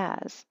many it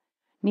has.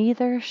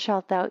 Neither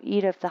shalt thou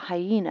eat of the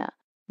hyena,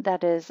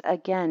 that is,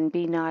 again,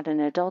 be not an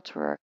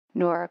adulterer,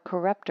 nor a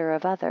corrupter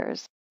of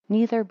others,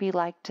 neither be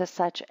like to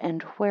such.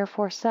 And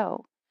wherefore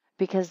so?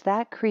 Because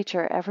that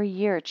creature every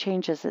year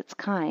changes its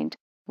kind,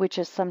 which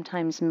is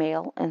sometimes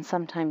male and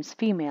sometimes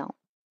female.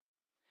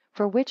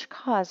 For which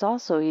cause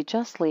also he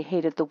justly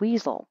hated the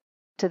weasel,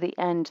 to the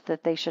end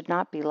that they should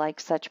not be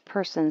like such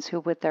persons who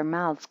with their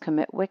mouths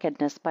commit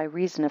wickedness by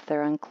reason of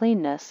their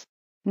uncleanness,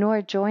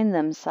 nor join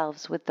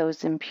themselves with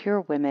those impure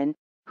women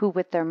who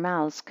with their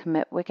mouths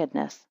commit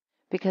wickedness,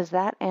 because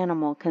that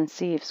animal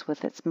conceives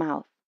with its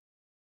mouth.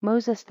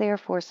 Moses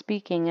therefore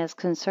speaking as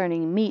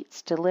concerning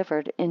meats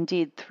delivered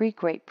indeed 3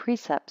 great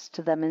precepts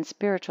to them in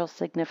spiritual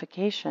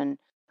signification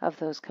of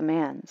those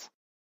commands.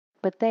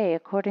 But they,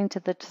 according to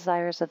the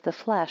desires of the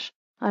flesh,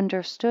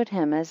 understood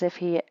him as if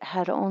he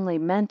had only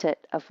meant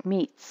it of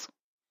meats.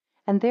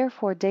 And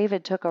therefore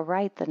David took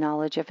aright the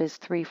knowledge of his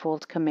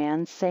 3fold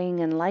commands, saying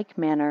in like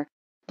manner,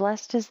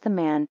 blessed is the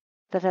man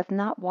that hath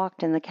not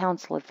walked in the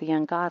counsel of the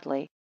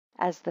ungodly,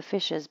 as the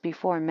fishes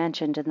before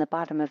mentioned in the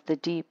bottom of the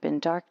deep in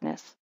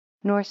darkness.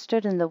 nor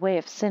stood in the way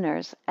of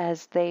sinners,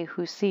 as they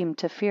who seem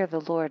to fear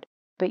the Lord,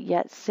 but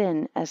yet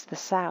sin as the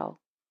sow;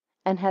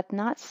 and hath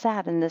not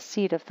sat in the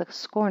seat of the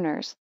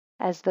scorners,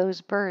 as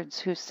those birds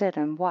who sit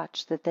and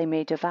watch that they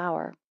may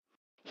devour.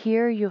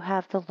 Here you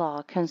have the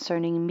law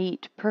concerning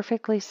meat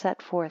perfectly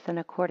set forth, and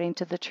according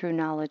to the true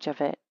knowledge of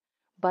it.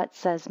 But,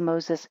 says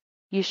Moses,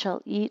 ye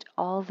shall eat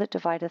all that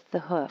divideth the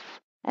hoof,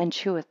 and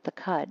cheweth the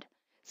cud;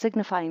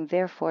 signifying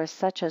therefore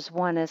such as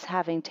one as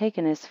having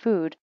taken his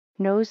food,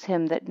 knows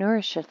him that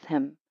nourisheth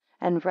him,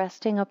 and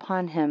resting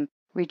upon him,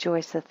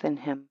 rejoiceth in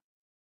him.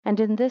 And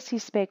in this he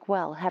spake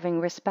well,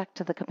 having respect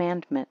to the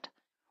commandment.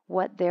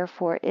 What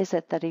therefore is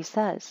it that he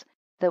says?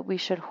 That we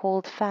should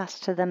hold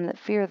fast to them that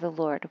fear the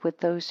Lord, with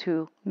those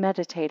who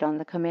meditate on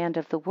the command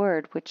of the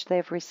word which they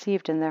have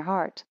received in their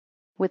heart,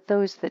 with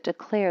those that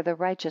declare the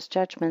righteous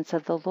judgments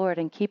of the Lord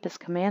and keep his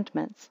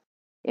commandments.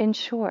 In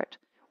short,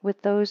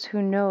 with those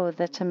who know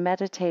that to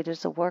meditate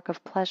is a work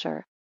of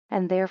pleasure,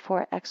 and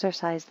therefore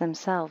exercise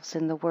themselves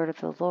in the word of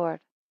the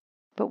Lord.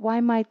 But why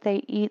might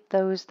they eat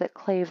those that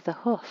clave the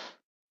hoof?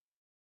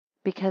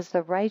 Because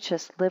the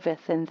righteous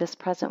liveth in this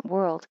present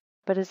world,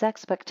 but his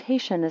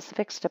expectation is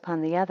fixed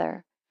upon the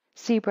other.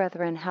 See,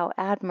 brethren, how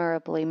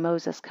admirably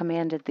Moses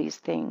commanded these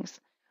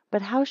things.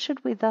 But how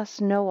should we thus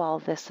know all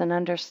this and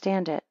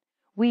understand it?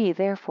 We,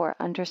 therefore,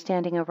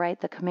 understanding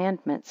aright the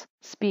commandments,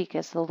 speak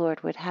as the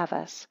Lord would have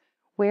us.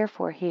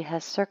 Wherefore he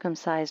has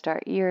circumcised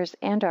our ears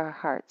and our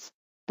hearts,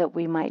 that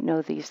we might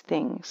know these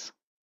things.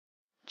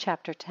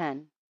 Chapter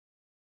 10.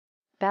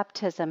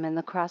 Baptism and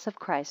the cross of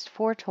Christ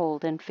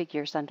foretold in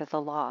figures under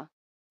the law.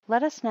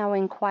 Let us now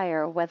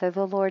inquire whether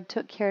the Lord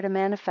took care to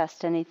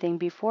manifest anything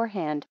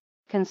beforehand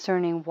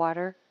concerning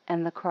water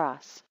and the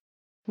cross.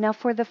 Now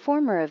for the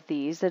former of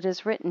these it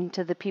is written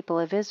to the people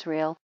of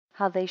Israel,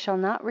 how they shall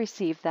not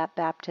receive that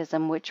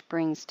baptism which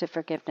brings to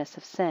forgiveness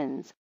of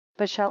sins,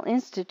 but shall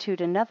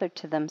institute another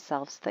to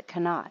themselves that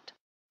cannot.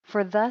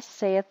 For thus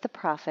saith the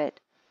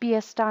prophet, Be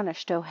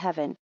astonished, O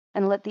heaven,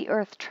 and let the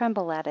earth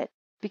tremble at it,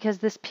 because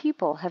this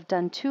people have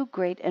done two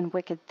great and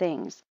wicked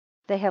things.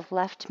 They have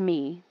left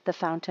me, the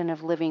fountain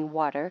of living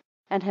water,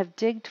 and have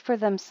digged for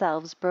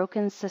themselves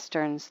broken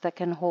cisterns that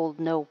can hold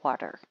no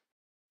water.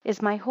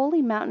 Is my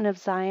holy mountain of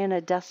Zion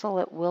a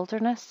desolate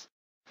wilderness?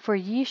 For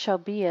ye shall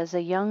be as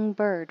a young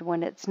bird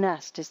when its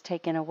nest is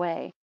taken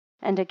away.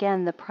 And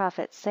again the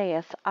prophet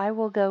saith, I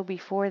will go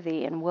before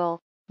thee, and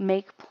will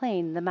make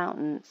plain the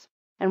mountains,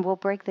 and will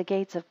break the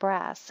gates of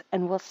brass,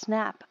 and will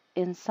snap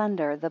in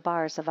sunder the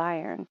bars of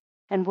iron,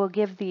 and will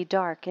give thee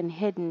dark and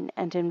hidden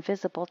and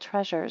invisible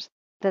treasures,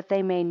 that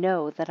they may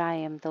know that I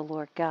am the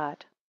Lord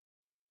God.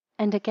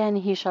 And again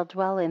he shall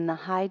dwell in the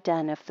high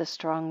den of the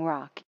strong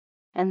rock.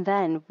 And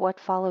then what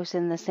follows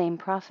in the same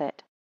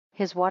prophet?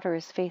 His water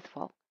is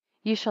faithful.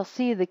 You shall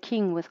see the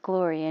King with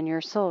glory, and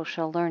your soul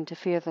shall learn to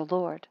fear the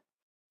Lord.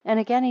 And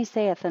again he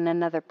saith in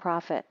another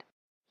prophet,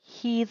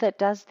 He that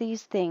does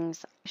these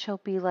things shall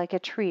be like a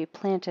tree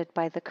planted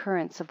by the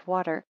currents of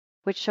water,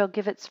 which shall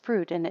give its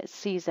fruit in its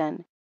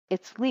season.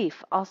 Its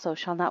leaf also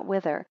shall not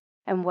wither,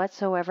 and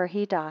whatsoever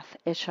he doth,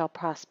 it shall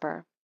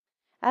prosper.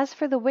 As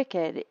for the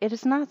wicked, it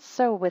is not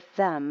so with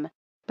them,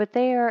 but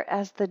they are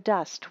as the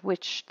dust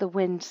which the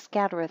wind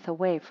scattereth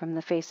away from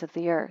the face of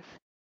the earth.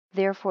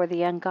 Therefore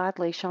the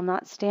ungodly shall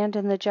not stand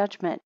in the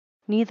judgment,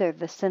 neither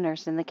the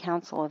sinners in the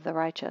counsel of the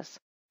righteous.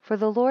 For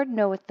the Lord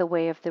knoweth the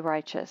way of the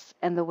righteous,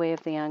 and the way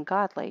of the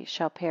ungodly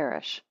shall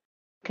perish.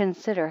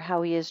 Consider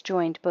how he has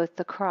joined both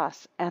the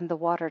cross and the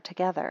water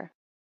together.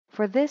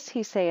 For this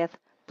he saith,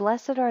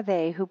 Blessed are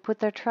they who put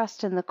their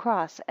trust in the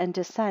cross and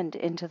descend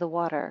into the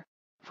water,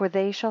 for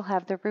they shall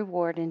have their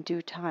reward in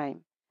due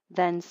time.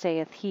 Then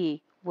saith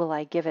he, Will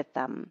I give it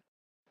them?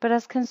 But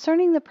as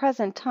concerning the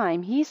present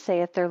time, he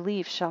saith their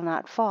leaves shall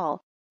not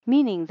fall,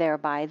 meaning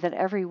thereby that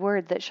every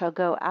word that shall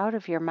go out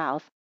of your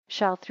mouth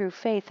shall through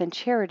faith and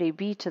charity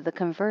be to the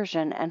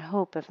conversion and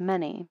hope of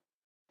many.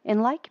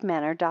 In like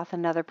manner doth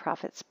another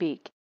prophet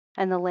speak,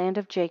 and the land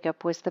of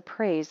Jacob was the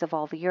praise of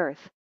all the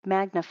earth,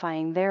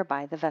 magnifying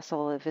thereby the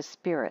vessel of his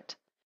spirit.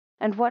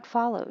 And what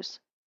follows?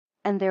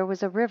 And there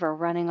was a river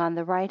running on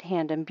the right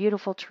hand, and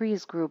beautiful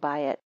trees grew by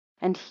it,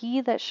 and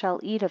he that shall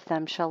eat of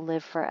them shall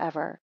live for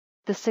ever.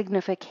 The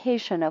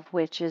signification of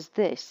which is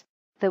this,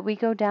 that we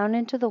go down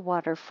into the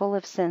water full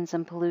of sins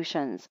and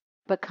pollutions,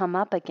 but come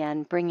up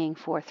again bringing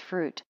forth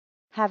fruit,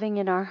 having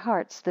in our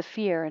hearts the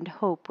fear and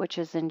hope which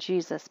is in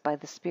Jesus by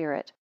the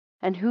Spirit.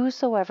 And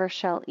whosoever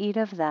shall eat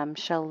of them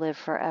shall live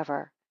for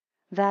ever.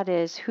 That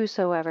is,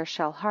 whosoever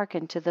shall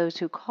hearken to those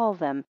who call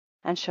them,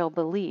 and shall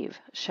believe,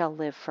 shall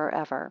live for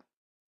ever.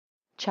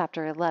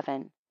 Chapter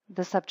 11.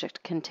 The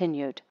subject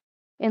continued.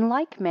 In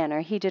like manner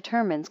he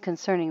determines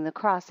concerning the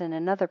cross in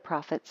another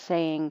prophet,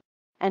 saying,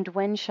 And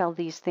when shall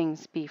these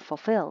things be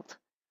fulfilled?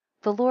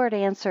 The Lord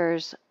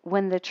answers,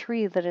 When the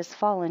tree that is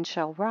fallen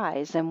shall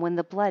rise, and when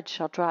the blood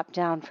shall drop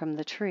down from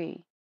the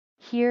tree.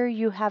 Here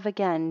you have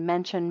again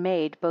mention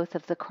made both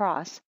of the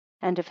cross,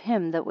 and of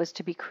him that was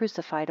to be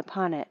crucified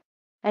upon it.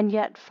 And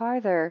yet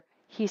farther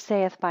he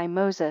saith by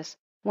Moses,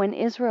 when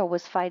Israel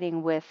was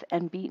fighting with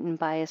and beaten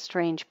by a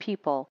strange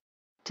people,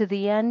 to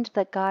the end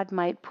that God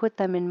might put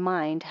them in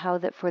mind how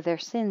that for their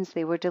sins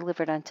they were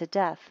delivered unto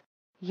death.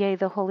 Yea,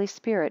 the Holy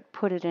Spirit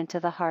put it into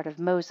the heart of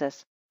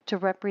Moses, to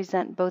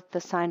represent both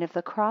the sign of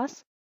the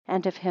cross,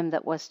 and of him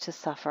that was to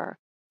suffer,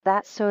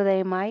 that so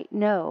they might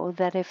know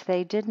that if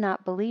they did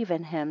not believe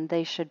in him,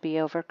 they should be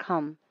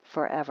overcome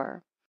for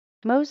ever.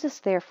 Moses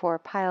therefore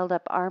piled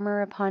up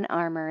armor upon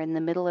armor in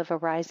the middle of a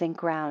rising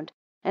ground,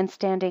 and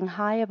standing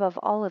high above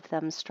all of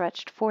them,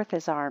 stretched forth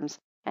his arms,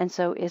 and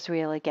so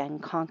Israel again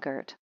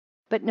conquered.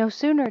 But no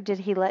sooner did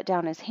he let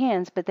down his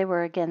hands, but they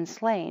were again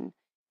slain.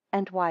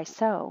 And why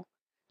so?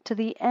 To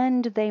the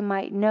end they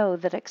might know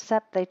that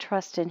except they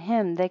trust in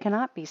him, they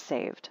cannot be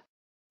saved.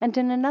 And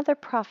in another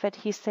prophet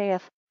he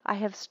saith, I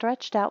have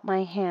stretched out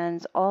my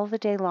hands all the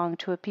day long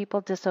to a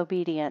people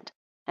disobedient,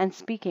 and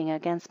speaking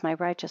against my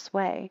righteous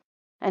way.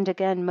 And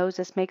again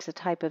Moses makes a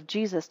type of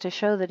Jesus to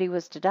show that he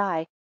was to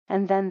die,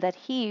 and then that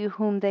he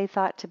whom they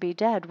thought to be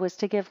dead was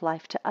to give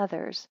life to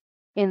others,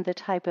 in the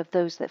type of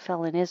those that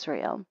fell in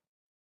Israel.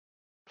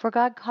 For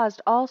God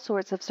caused all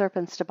sorts of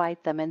serpents to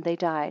bite them, and they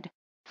died.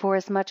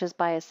 Forasmuch as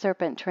by a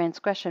serpent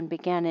transgression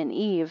began in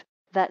Eve,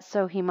 that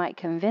so he might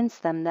convince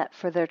them that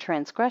for their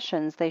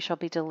transgressions they shall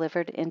be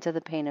delivered into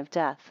the pain of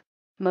death.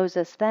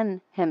 Moses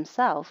then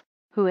himself,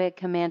 who had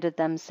commanded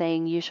them,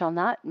 saying, Ye shall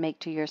not make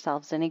to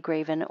yourselves any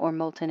graven or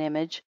molten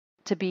image,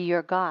 to be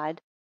your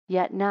God,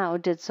 yet now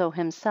did so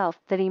himself,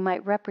 that he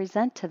might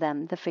represent to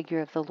them the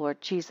figure of the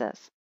Lord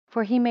Jesus.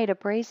 For he made a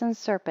brazen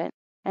serpent,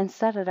 and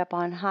set it up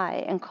on high,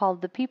 and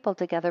called the people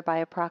together by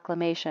a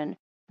proclamation,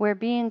 where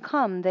being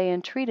come they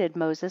entreated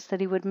Moses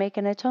that he would make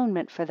an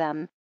atonement for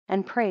them,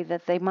 and pray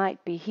that they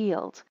might be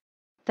healed.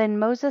 Then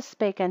Moses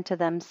spake unto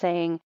them,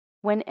 saying,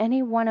 When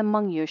any one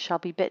among you shall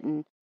be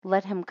bitten,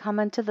 let him come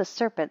unto the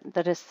serpent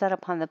that is set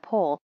upon the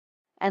pole,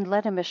 and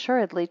let him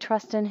assuredly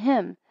trust in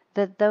him,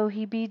 that though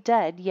he be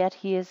dead, yet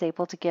he is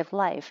able to give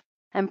life,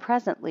 and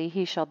presently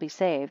he shall be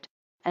saved.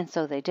 And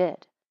so they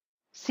did.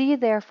 See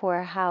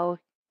therefore how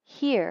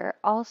here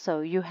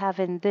also you have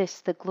in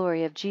this the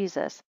glory of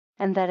Jesus,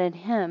 and that in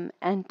him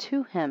and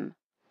to him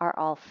are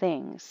all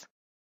things.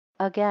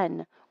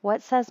 Again,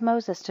 what says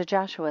Moses to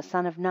Joshua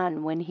son of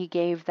Nun, when he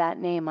gave that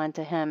name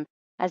unto him,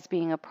 as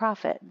being a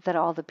prophet, that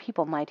all the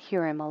people might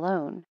hear him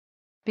alone?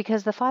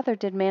 Because the Father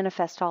did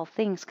manifest all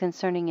things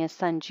concerning his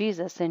son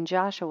Jesus in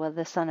Joshua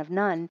the son of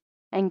Nun,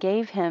 and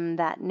gave him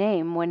that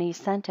name when he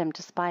sent him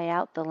to spy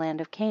out the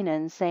land of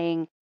Canaan,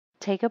 saying,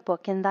 Take a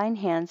book in thine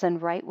hands,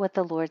 and write what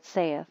the Lord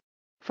saith.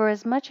 For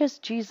as much as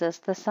Jesus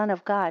the Son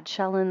of God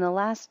shall in the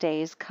last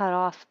days cut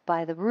off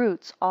by the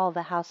roots all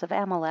the house of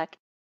Amalek.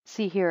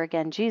 See here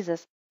again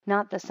Jesus,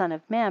 not the Son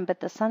of Man, but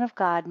the Son of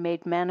God,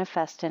 made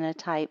manifest in a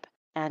type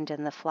and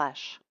in the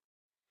flesh.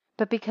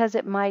 But because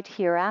it might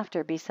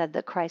hereafter be said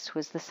that Christ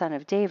was the son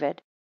of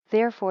David,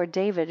 therefore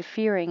David,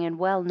 fearing and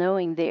well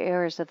knowing the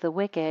errors of the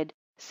wicked,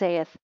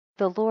 saith,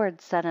 The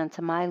Lord said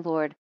unto my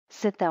Lord,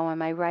 Sit thou on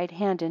my right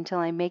hand until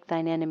I make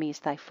thine enemies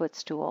thy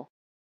footstool.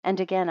 And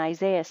again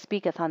Isaiah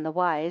speaketh on the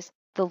wise,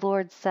 The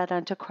Lord said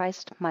unto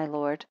Christ my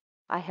Lord,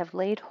 I have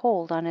laid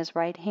hold on his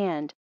right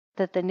hand,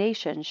 that the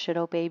nations should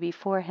obey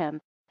before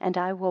him, and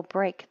I will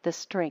break the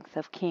strength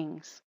of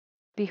kings.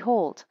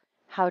 Behold,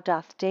 how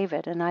doth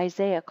David and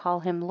Isaiah call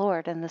him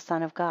Lord and the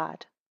Son of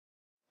God.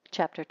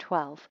 Chapter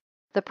 12.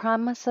 The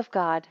promise of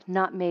God,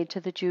 not made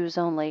to the Jews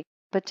only,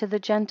 but to the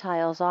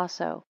Gentiles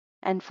also,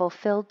 and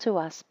fulfilled to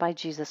us by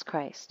Jesus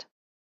Christ.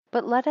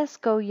 But let us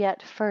go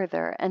yet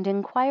further, and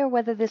inquire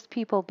whether this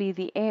people be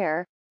the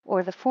heir,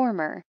 or the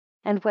former,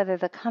 and whether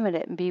the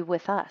covenant be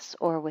with us,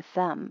 or with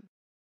them.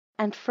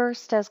 And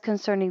first, as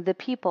concerning the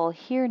people,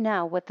 hear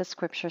now what the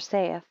Scripture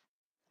saith.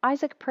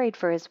 Isaac prayed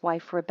for his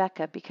wife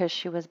Rebekah, because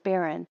she was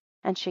barren,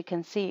 and she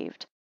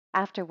conceived.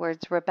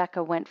 Afterwards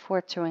Rebekah went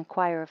forth to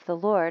inquire of the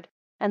Lord,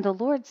 and the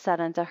Lord said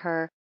unto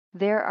her,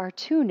 There are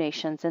 2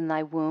 nations in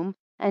thy womb,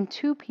 and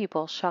 2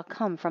 people shall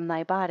come from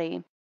thy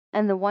body,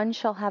 and the one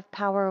shall have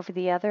power over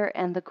the other,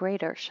 and the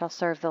greater shall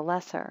serve the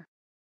lesser.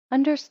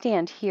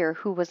 Understand here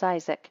who was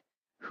Isaac,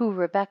 who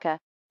Rebekah,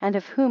 and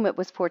of whom it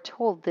was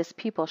foretold this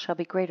people shall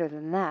be greater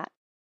than that.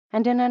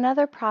 And in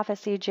another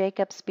prophecy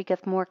Jacob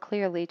speaketh more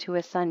clearly to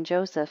his son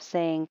Joseph,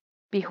 saying,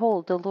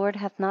 Behold, the Lord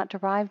hath not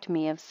derived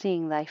me of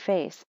seeing thy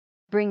face,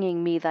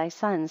 bringing me thy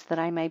sons, that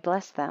I may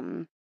bless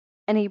them.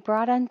 And he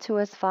brought unto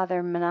his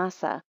father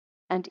Manasseh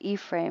and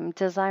Ephraim,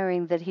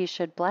 desiring that he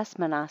should bless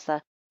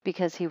Manasseh,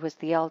 because he was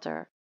the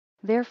elder.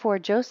 Therefore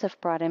Joseph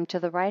brought him to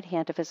the right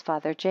hand of his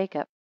father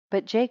Jacob.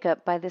 But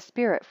Jacob by the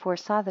Spirit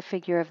foresaw the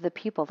figure of the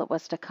people that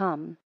was to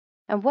come.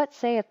 And what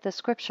saith the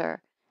Scripture?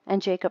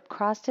 And Jacob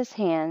crossed his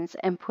hands,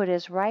 and put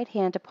his right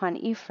hand upon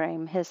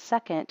Ephraim his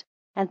second,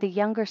 and the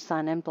younger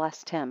son, and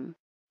blessed him.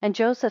 And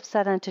Joseph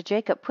said unto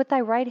Jacob, Put thy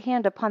right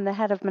hand upon the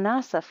head of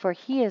Manasseh, for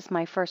he is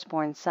my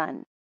firstborn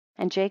son.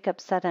 And Jacob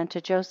said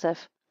unto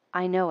Joseph,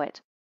 I know it,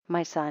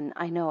 my son,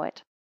 I know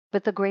it.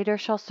 But the greater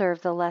shall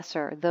serve the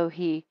lesser, though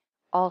he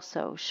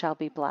also shall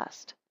be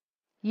blessed.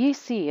 Ye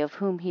see of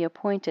whom he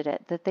appointed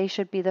it, that they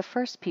should be the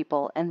first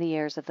people and the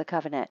heirs of the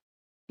covenant.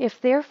 If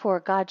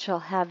therefore God shall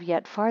have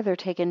yet farther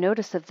taken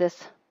notice of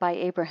this by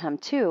Abraham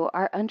too,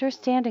 our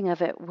understanding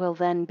of it will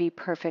then be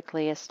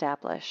perfectly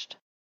established.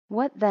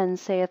 What then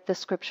saith the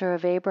scripture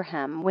of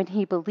Abraham, when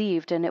he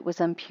believed, and it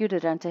was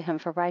imputed unto him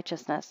for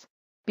righteousness?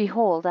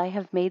 Behold, I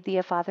have made thee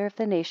a father of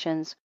the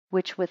nations,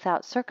 which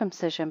without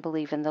circumcision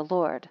believe in the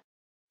Lord.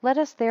 Let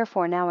us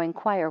therefore now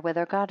inquire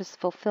whether God has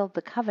fulfilled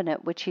the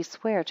covenant which he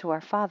sware to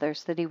our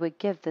fathers that he would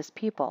give this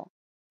people.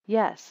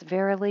 Yes,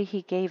 verily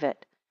he gave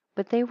it,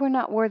 but they were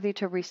not worthy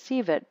to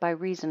receive it by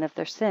reason of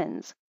their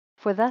sins.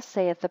 For thus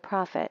saith the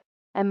prophet,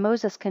 and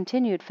Moses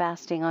continued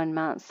fasting on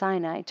Mount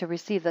Sinai to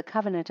receive the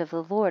covenant of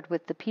the Lord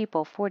with the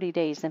people 40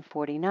 days and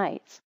 40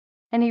 nights.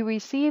 And he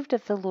received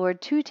of the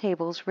Lord 2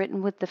 tables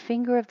written with the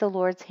finger of the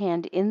Lord's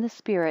hand in the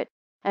Spirit,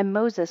 and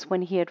Moses,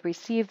 when he had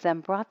received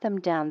them, brought them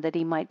down that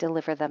he might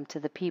deliver them to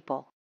the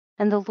people.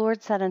 And the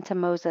Lord said unto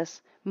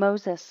Moses,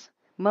 Moses,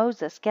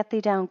 Moses, get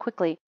thee down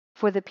quickly,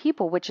 for the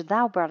people which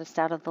thou broughtest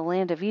out of the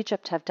land of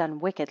Egypt have done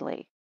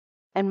wickedly.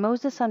 And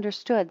Moses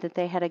understood that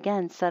they had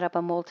again set up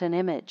a molten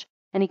image,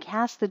 and he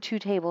cast the 2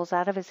 tables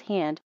out of his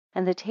hand,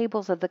 and the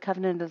tables of the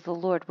covenant of the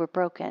Lord were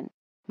broken.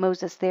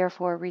 Moses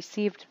therefore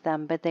received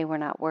them, but they were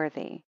not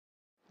worthy.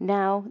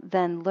 Now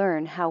then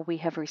learn how we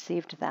have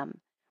received them.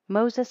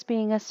 Moses,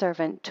 being a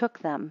servant, took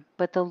them,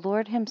 but the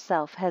Lord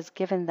himself has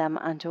given them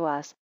unto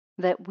us,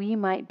 that we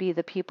might be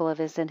the people of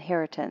his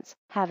inheritance,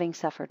 having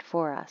suffered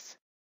for us.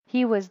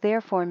 He was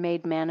therefore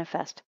made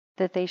manifest,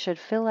 that they should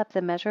fill up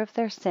the measure of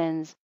their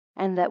sins,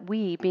 and that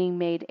we, being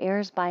made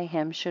heirs by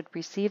him, should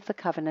receive the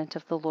covenant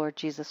of the Lord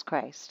Jesus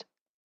Christ.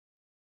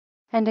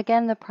 And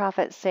again the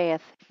prophet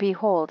saith,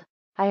 Behold,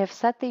 I have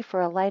set thee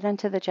for a light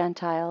unto the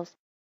Gentiles,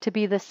 to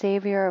be the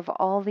Saviour of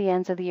all the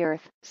ends of the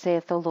earth,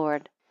 saith the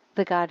Lord,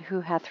 the God who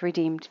hath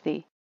redeemed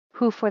thee,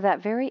 who for that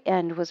very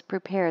end was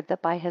prepared,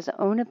 that by his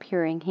own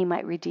appearing he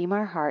might redeem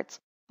our hearts,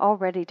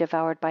 already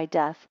devoured by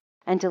death,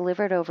 and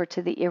delivered over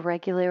to the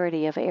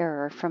irregularity of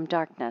error from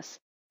darkness,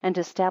 and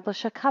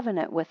establish a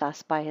covenant with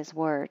us by his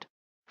word.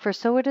 For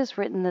so it is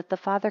written that the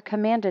Father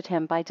commanded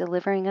him by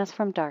delivering us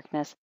from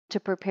darkness, to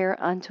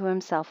prepare unto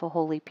himself a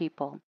holy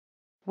people.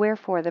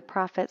 Wherefore the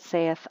prophet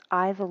saith,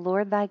 I, the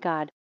Lord thy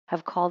God,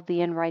 have called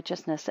thee in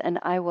righteousness, and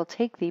I will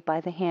take thee by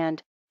the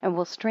hand, and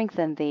will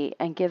strengthen thee,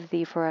 and give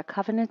thee for a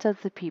covenant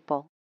of the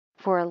people,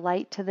 for a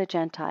light to the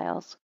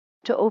Gentiles,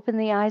 to open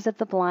the eyes of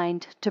the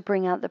blind, to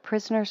bring out the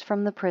prisoners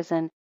from the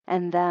prison,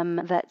 and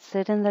them that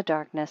sit in the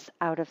darkness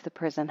out of the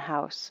prison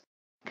house.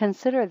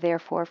 Consider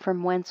therefore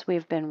from whence we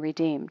have been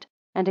redeemed.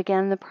 And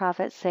again the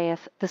prophet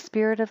saith, The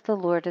Spirit of the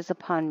Lord is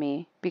upon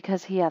me,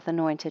 because he hath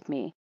anointed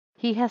me.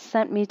 He hath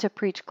sent me to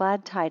preach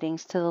glad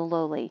tidings to the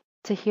lowly,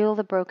 to heal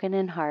the broken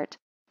in heart,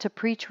 to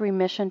preach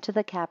remission to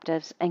the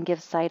captives, and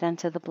give sight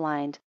unto the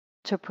blind,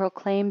 to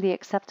proclaim the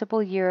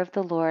acceptable year of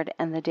the Lord,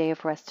 and the day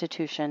of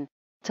restitution,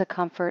 to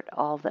comfort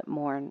all that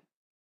mourn.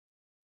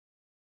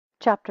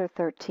 Chapter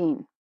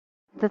 13.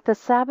 That the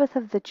Sabbath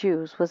of the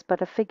Jews was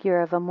but a figure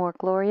of a more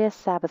glorious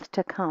Sabbath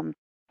to come,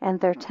 and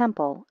their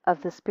temple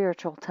of the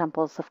spiritual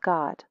temples of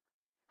God.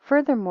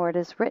 Furthermore, it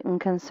is written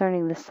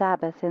concerning the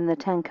Sabbath in the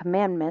 10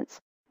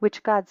 Commandments,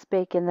 which God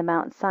spake in the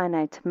Mount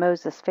Sinai to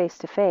Moses face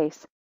to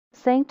face,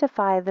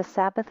 Sanctify the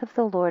Sabbath of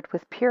the Lord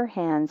with pure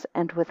hands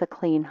and with a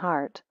clean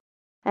heart.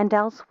 And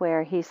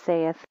elsewhere he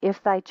saith,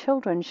 If thy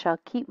children shall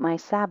keep my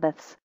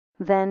Sabbaths,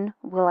 then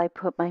will I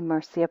put my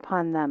mercy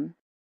upon them.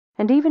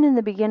 And even in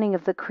the beginning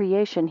of the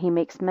creation he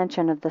makes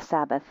mention of the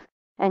Sabbath.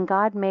 And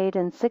God made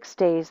in 6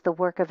 days the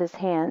work of his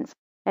hands,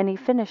 and he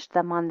finished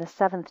them on the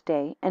 7th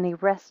day, and he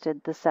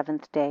rested the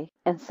 7th day,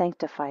 and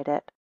sanctified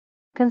it.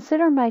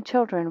 Consider, my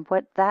children,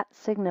 what that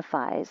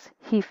signifies.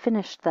 He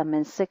finished them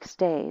in 6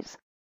 days.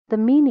 The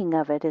meaning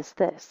of it is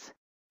this,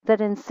 that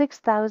in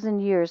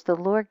 6,000 years the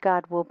Lord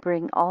God will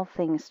bring all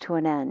things to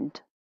an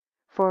end.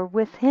 For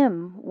with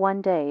him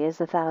 1 day is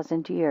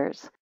 1,000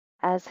 years,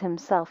 as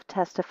himself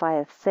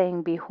testifieth,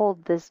 saying,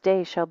 Behold, this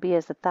day shall be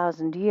as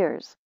 1,000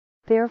 years.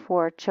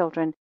 Therefore,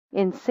 children,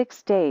 in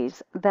 6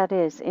 days, that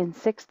is, in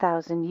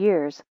 6,000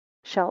 years,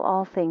 shall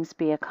all things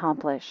be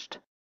accomplished.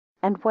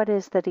 And what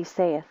is that he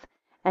saith,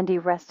 And he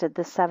rested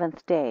the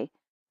 7th day?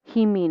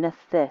 He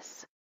meaneth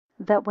this,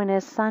 that when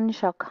his Son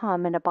shall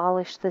come and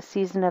abolish the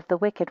season of the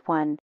wicked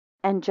one,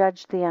 and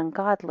judge the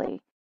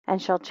ungodly,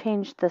 and shall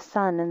change the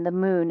sun and the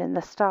moon and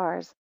the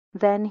stars,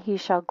 then he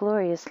shall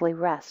gloriously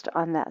rest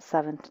on that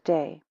 7th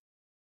day.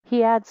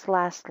 He adds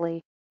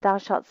lastly, Thou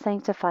shalt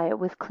sanctify it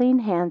with clean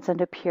hands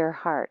and a pure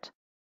heart.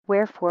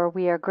 Wherefore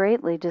we are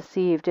greatly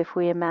deceived if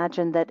we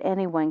imagine that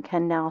anyone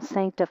can now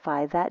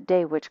sanctify that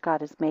day which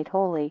God has made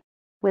holy,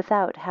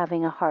 without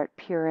having a heart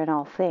pure in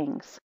all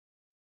things.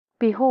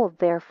 Behold,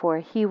 therefore,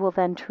 he will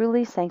then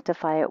truly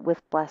sanctify it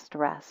with blessed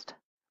rest,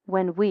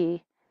 when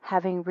we,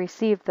 having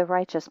received the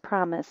righteous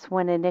promise,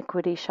 when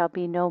iniquity shall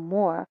be no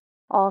more,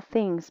 all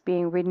things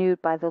being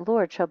renewed by the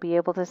Lord shall be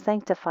able to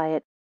sanctify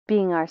it,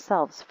 being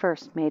ourselves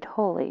first made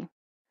holy.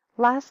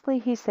 Lastly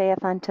he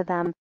saith unto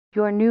them,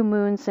 Your new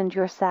moons and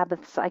your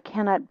Sabbaths I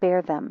cannot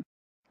bear them.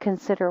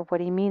 Consider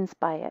what he means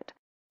by it.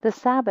 The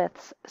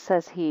Sabbaths,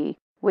 says he,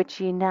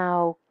 which ye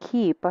now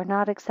keep are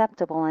not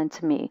acceptable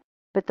unto me,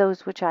 but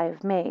those which I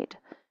have made.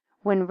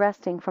 When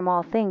resting from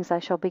all things I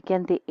shall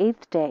begin the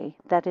 8th day,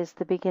 that is,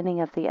 the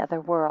beginning of the other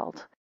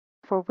world.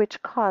 For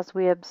which cause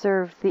we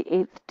observe the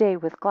 8th day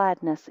with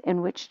gladness,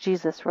 in which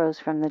Jesus rose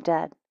from the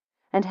dead,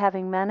 and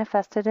having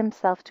manifested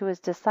himself to his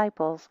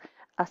disciples,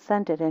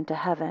 ascended into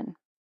heaven.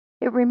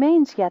 It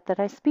remains yet that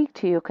I speak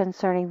to you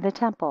concerning the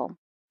temple,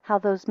 how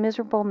those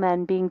miserable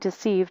men being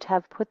deceived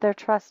have put their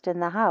trust in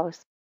the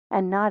house,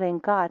 and not in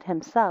God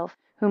himself,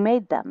 who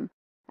made them,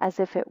 as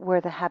if it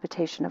were the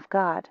habitation of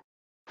God.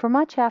 For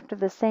much after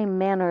the same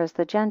manner as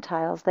the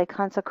Gentiles, they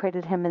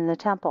consecrated him in the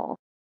temple.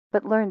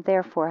 But learn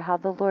therefore how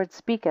the Lord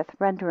speaketh,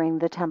 rendering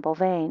the temple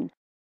vain.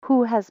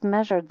 Who has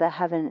measured the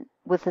heaven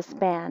with a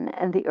span,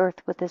 and the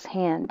earth with his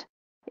hand?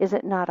 Is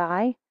it not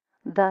I?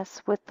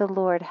 Thus with the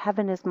Lord,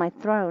 heaven is my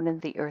throne,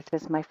 and the earth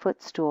is my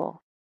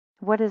footstool.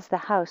 What is the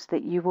house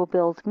that ye will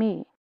build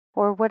me?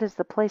 Or what is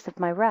the place of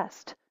my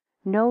rest?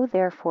 Know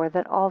therefore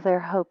that all their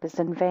hope is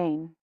in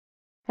vain.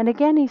 And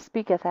again he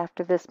speaketh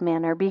after this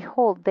manner,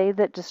 behold, they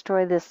that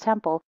destroy this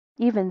temple,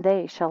 even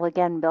they shall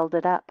again build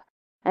it up.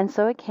 And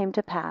so it came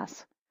to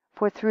pass.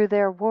 For through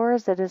their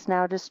wars it is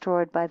now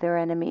destroyed by their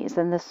enemies,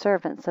 and the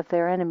servants of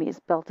their enemies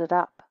built it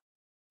up.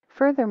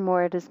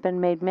 Furthermore it has been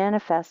made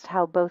manifest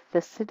how both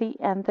the city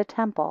and the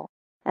temple,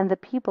 and the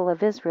people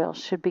of Israel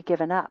should be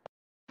given up.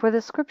 For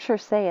the Scripture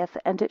saith,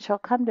 and it shall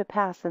come to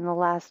pass in the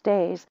last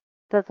days,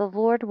 that the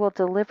Lord will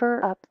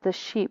deliver up the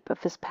sheep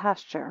of his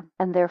pasture,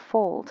 and their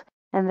fold,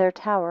 and their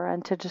tower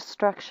unto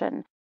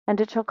destruction,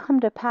 and it shall come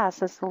to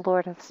pass as the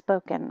Lord hath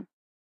spoken.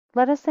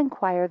 Let us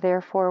inquire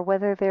therefore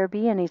whether there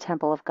be any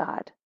temple of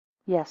God.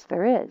 Yes,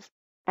 there is,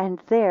 and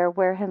there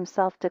where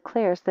himself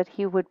declares that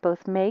he would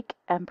both make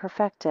and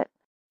perfect it.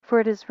 For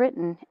it is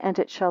written, and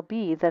it shall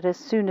be, that as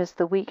soon as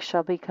the week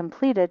shall be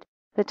completed,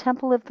 the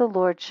temple of the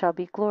Lord shall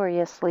be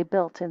gloriously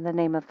built in the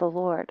name of the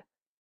Lord.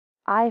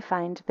 I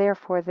find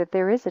therefore that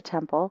there is a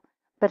temple,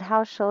 but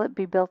how shall it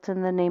be built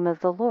in the name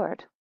of the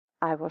Lord?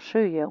 I will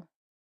shew you.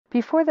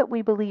 Before that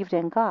we believed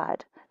in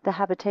God, the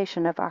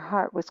habitation of our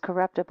heart was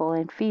corruptible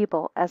and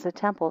feeble, as a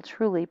temple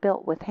truly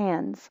built with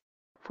hands.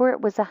 For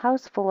it was a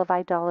house full of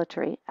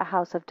idolatry, a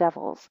house of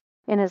devils,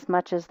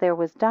 inasmuch as there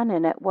was done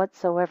in it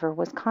whatsoever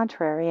was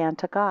contrary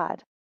unto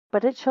God.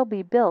 But it shall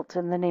be built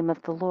in the name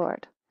of the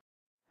Lord.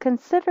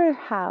 Consider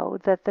how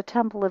that the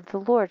temple of the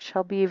Lord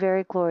shall be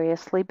very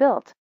gloriously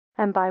built,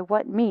 and by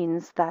what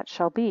means that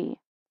shall be.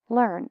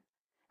 Learn.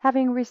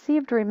 Having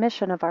received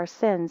remission of our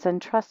sins, and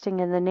trusting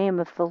in the name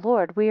of the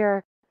Lord, we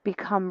are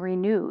become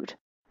renewed,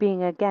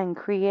 being again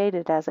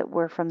created as it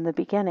were from the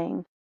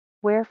beginning.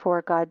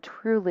 Wherefore God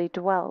truly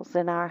dwells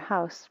in our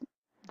house,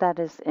 that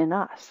is, in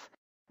us.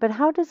 But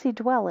how does he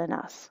dwell in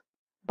us?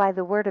 By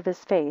the word of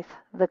his faith,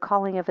 the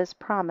calling of his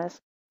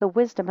promise, the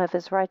wisdom of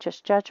his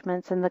righteous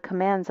judgments, and the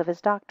commands of his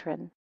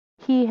doctrine.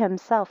 He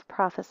himself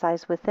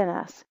prophesies within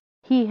us.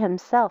 He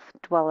himself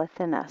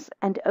dwelleth in us,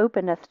 and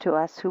openeth to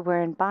us who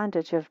were in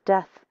bondage of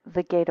death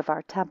the gate of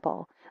our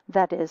temple,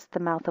 that is, the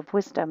mouth of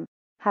wisdom,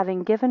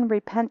 having given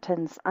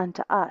repentance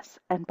unto us,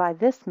 and by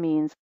this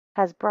means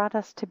has brought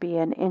us to be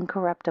an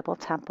incorruptible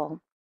temple.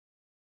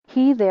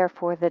 He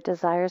therefore that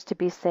desires to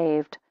be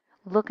saved,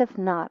 looketh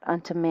not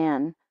unto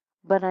man,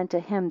 but unto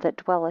him that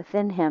dwelleth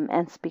in him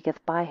and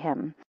speaketh by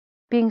him,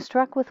 being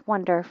struck with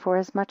wonder,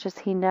 forasmuch as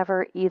he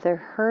never either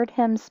heard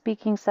him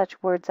speaking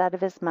such words out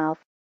of his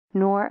mouth,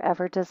 nor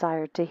ever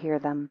desired to hear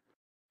them.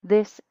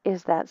 This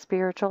is that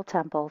spiritual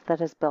temple that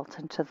is built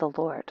unto the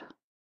Lord.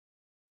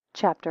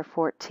 Chapter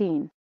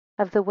 14.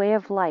 Of the way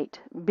of light,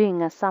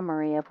 being a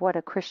summary of what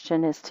a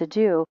Christian is to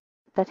do,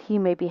 that he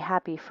may be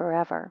happy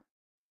forever.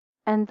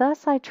 And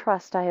thus I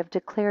trust I have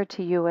declared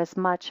to you as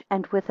much,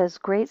 and with as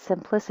great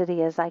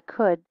simplicity as I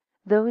could,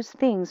 those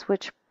things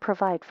which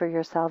provide for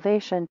your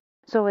salvation,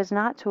 so as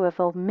not to have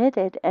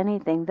omitted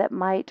anything that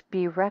might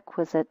be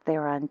requisite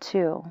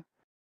thereunto.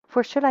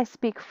 For should I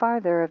speak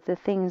farther of the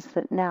things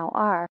that now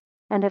are,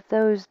 and of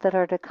those that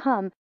are to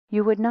come,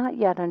 you would not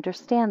yet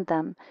understand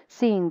them,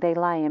 seeing they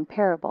lie in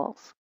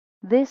parables.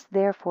 This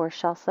therefore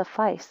shall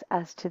suffice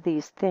as to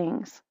these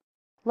things.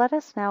 Let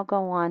us now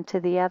go on to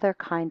the other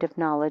kind of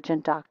knowledge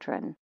and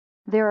doctrine.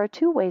 There are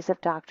two ways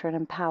of doctrine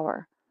and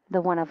power,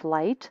 the one of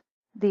light,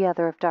 the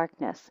other of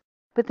darkness.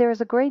 But there is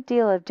a great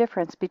deal of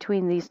difference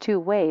between these two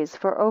ways,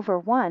 for over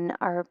one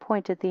are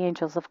appointed the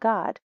angels of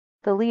God,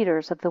 the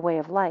leaders of the way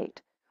of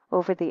light,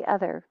 over the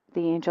other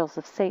the angels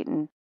of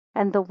Satan,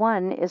 and the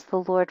one is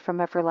the Lord from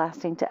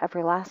everlasting to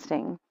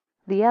everlasting,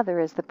 the other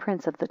is the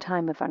prince of the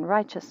time of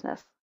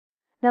unrighteousness.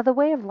 Now the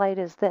way of light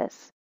is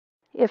this: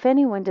 if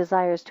any one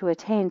desires to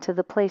attain to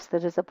the place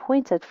that is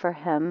appointed for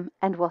him,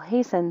 and will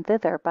hasten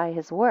thither by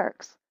his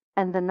works,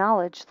 and the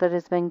knowledge that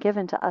has been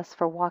given to us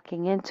for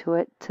walking into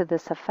it, to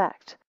this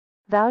effect: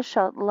 thou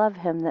shalt love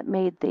him that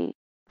made thee,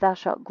 thou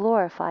shalt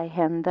glorify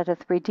him that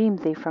hath redeemed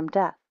thee from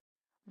death.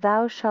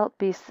 Thou shalt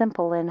be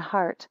simple in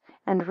heart,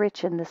 and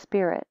rich in the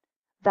spirit.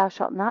 Thou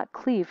shalt not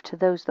cleave to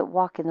those that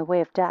walk in the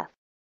way of death.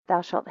 Thou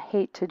shalt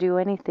hate to do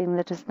anything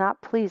that is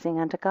not pleasing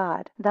unto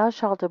God. Thou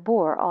shalt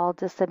abhor all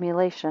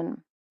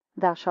dissimulation.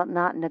 Thou shalt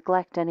not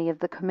neglect any of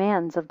the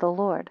commands of the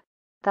Lord.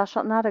 Thou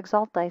shalt not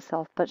exalt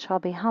thyself, but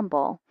shalt be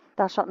humble.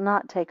 Thou shalt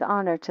not take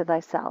honor to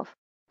thyself.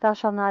 Thou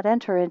shalt not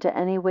enter into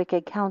any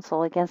wicked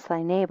counsel against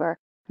thy neighbor,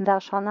 and thou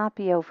shalt not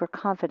be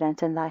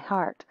overconfident in thy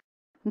heart.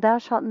 Thou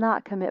shalt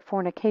not commit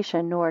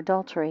fornication nor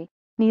adultery,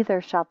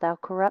 neither shalt thou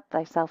corrupt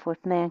thyself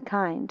with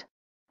mankind.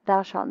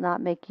 Thou shalt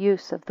not make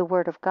use of the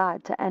word of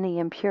God to any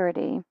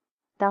impurity.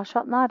 Thou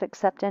shalt not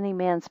accept any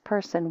man's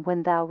person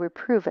when thou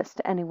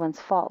reprovest any one's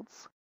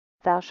faults.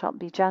 Thou shalt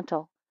be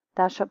gentle.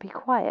 Thou shalt be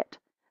quiet.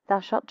 Thou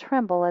shalt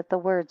tremble at the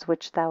words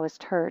which thou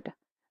hast heard.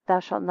 Thou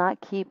shalt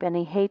not keep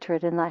any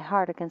hatred in thy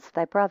heart against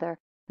thy brother.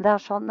 Thou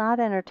shalt not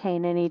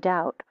entertain any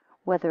doubt,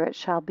 whether it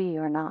shall be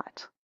or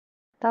not.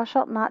 Thou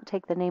shalt not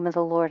take the name of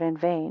the Lord in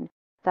vain.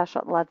 Thou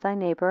shalt love thy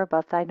neighbor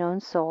above thine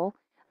own soul.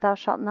 Thou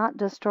shalt not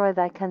destroy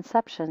thy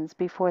conceptions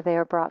before they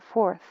are brought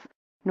forth,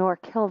 nor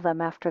kill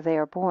them after they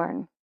are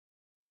born.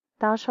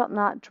 Thou shalt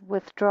not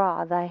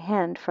withdraw thy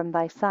hand from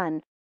thy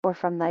son, or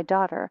from thy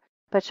daughter,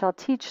 but shalt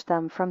teach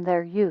them from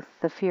their youth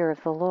the fear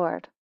of the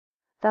Lord.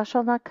 Thou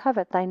shalt not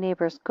covet thy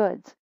neighbor's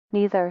goods,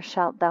 neither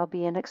shalt thou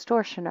be an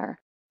extortioner.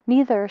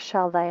 Neither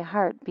shall thy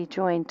heart be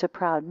joined to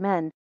proud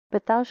men,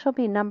 but thou shalt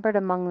be numbered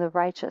among the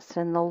righteous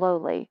and the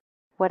lowly.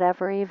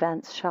 Whatever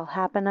events shall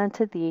happen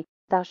unto thee,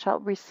 thou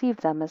shalt receive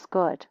them as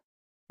good.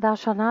 Thou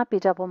shalt not be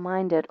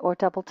double-minded or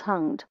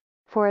double-tongued,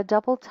 for a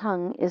double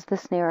tongue is the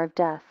snare of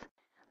death.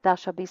 Thou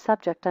shalt be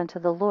subject unto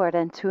the Lord,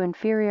 and to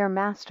inferior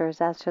masters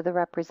as to the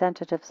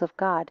representatives of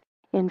God,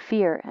 in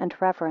fear and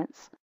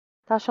reverence.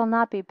 Thou shalt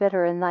not be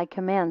bitter in thy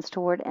commands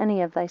toward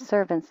any of thy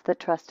servants that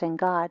trust in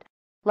God,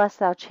 lest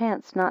thou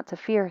chance not to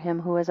fear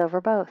him who is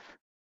over both.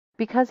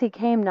 Because he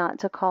came not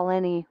to call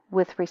any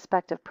with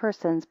respect of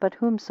persons, but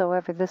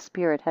whomsoever the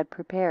Spirit had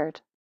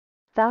prepared.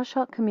 Thou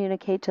shalt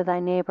communicate to thy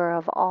neighbor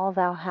of all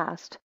thou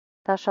hast.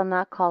 Thou shalt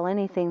not call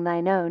anything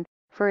thine own,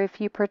 for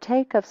if ye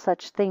partake of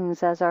such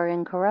things as are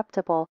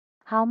incorruptible,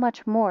 how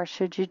much more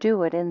should you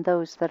do it in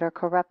those that are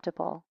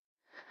corruptible?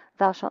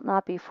 Thou shalt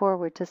not be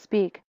forward to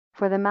speak,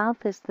 for the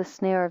mouth is the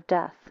snare of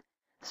death.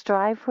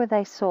 Strive for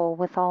thy soul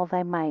with all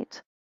thy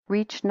might.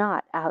 Reach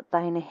not out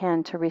thine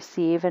hand to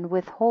receive, and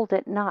withhold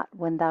it not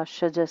when thou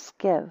shouldest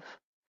give.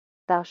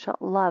 Thou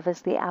shalt love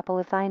as the apple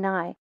of thine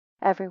eye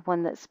every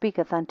one that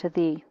speaketh unto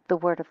thee the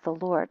word of the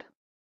Lord.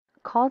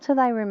 Call to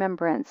thy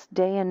remembrance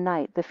day and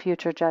night the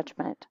future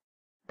judgment.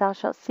 Thou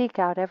shalt seek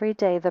out every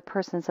day the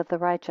persons of the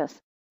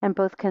righteous, and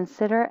both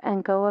consider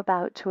and go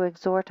about to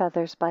exhort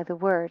others by the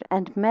word,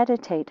 and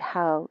meditate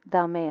how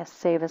thou mayest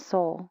save a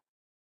soul.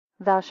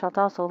 Thou shalt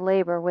also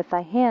labor with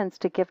thy hands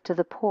to give to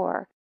the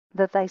poor,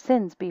 that thy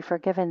sins be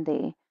forgiven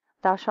thee.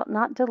 Thou shalt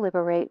not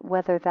deliberate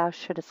whether thou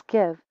shouldest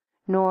give,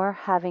 nor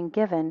having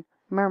given,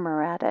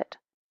 murmur at it.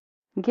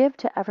 Give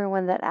to every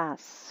one that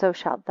asks, so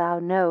shalt thou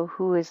know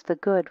who is the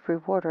good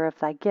rewarder of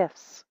thy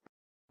gifts.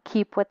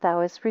 Keep what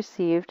thou hast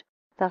received,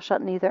 thou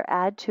shalt neither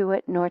add to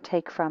it nor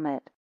take from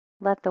it.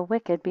 Let the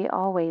wicked be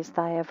always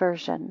thy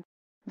aversion.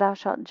 Thou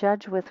shalt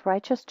judge with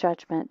righteous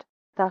judgment.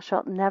 Thou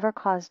shalt never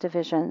cause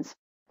divisions,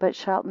 but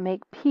shalt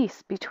make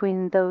peace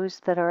between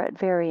those that are at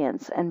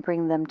variance, and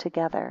bring them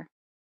together.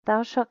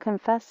 Thou shalt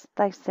confess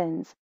thy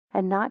sins,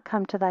 and not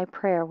come to thy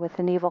prayer with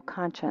an evil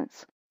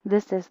conscience.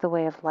 This is the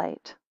way of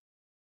light.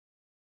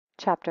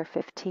 Chapter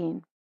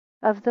 15.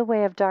 Of the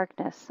way of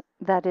darkness,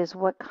 that is,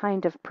 what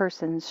kind of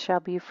persons shall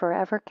be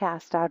forever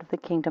cast out of the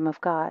kingdom of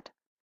God.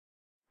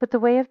 But the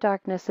way of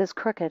darkness is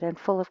crooked and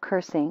full of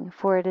cursing,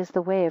 for it is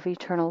the way of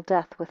eternal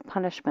death with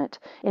punishment,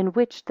 in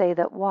which they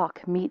that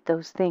walk meet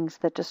those things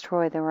that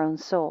destroy their own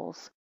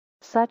souls.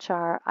 Such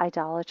are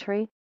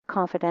idolatry,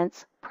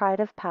 confidence, pride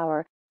of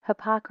power,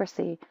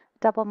 hypocrisy,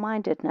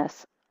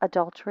 double-mindedness,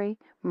 adultery,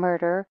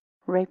 murder,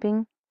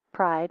 raping,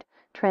 pride,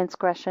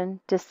 transgression,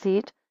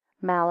 deceit,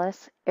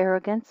 malice,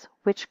 arrogance,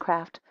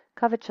 witchcraft,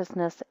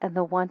 covetousness, and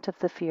the want of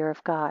the fear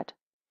of God.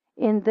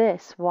 In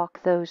this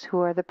walk those who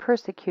are the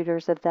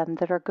persecutors of them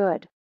that are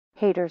good,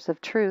 haters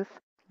of truth,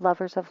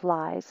 lovers of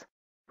lies,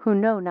 who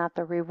know not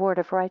the reward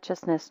of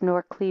righteousness,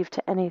 nor cleave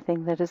to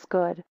anything that is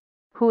good,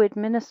 who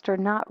administer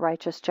not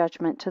righteous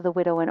judgment to the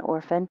widow and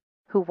orphan,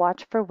 who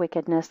watch for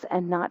wickedness,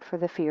 and not for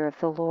the fear of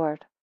the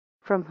Lord,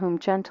 from whom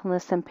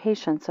gentleness and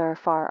patience are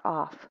far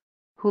off,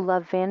 who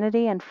love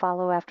vanity and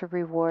follow after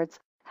rewards,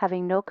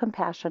 having no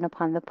compassion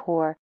upon the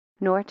poor,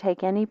 nor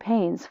take any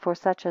pains for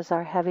such as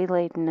are heavy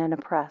laden and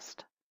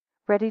oppressed.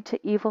 Ready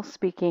to evil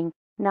speaking,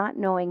 not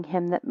knowing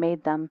him that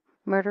made them,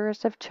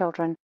 murderers of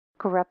children,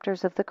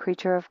 corrupters of the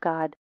creature of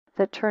God,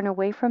 that turn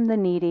away from the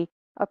needy,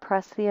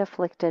 oppress the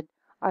afflicted,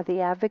 are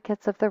the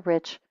advocates of the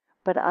rich,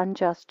 but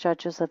unjust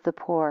judges of the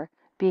poor,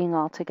 being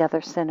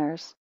altogether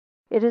sinners.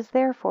 It is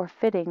therefore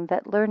fitting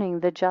that learning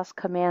the just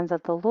commands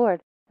of the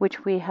Lord,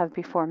 which we have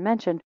before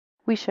mentioned,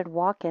 we should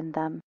walk in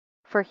them.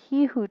 For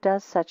he who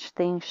does such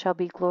things shall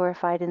be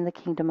glorified in the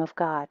kingdom of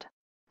God.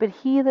 But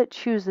he that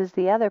chooses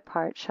the other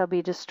part shall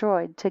be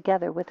destroyed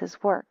together with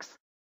his works.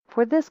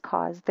 For this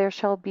cause there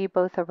shall be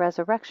both a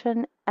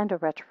resurrection and a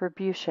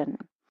retribution.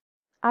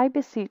 I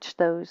beseech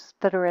those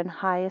that are in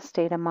high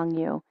estate among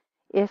you,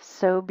 if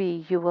so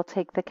be you will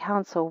take the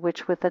counsel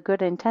which with a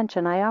good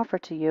intention I offer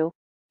to you,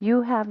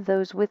 You have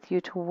those with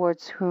you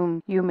towards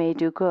whom you may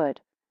do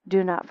good.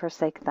 Do not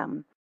forsake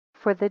them.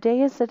 For the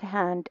day is at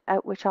hand,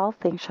 at which all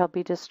things shall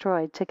be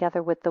destroyed,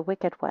 together with the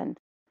wicked one.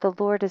 The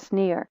Lord is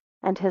near,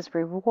 and his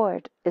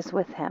reward is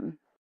with him.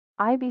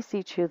 I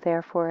beseech you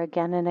therefore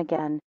again and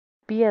again,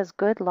 be as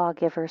good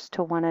lawgivers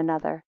to one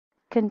another.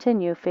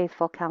 Continue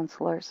faithful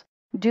counselors.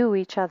 Do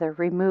each other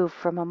remove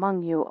from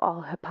among you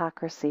all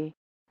hypocrisy.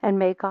 And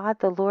may God,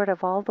 the Lord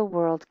of all the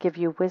world, give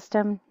you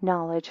wisdom,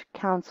 knowledge,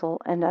 counsel,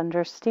 and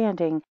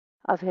understanding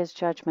of his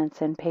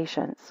judgments and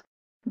patience.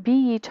 Be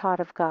ye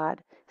taught of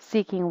God,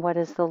 seeking what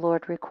is the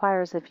Lord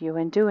requires of you,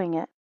 and doing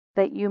it,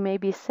 that you may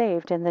be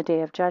saved in the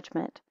day of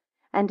judgment.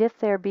 And if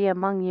there be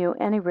among you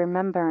any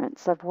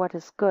remembrance of what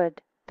is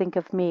good, think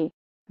of me,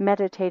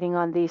 meditating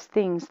on these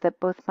things, that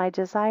both my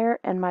desire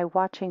and my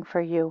watching for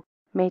you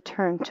may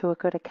turn to a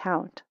good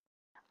account.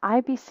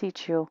 I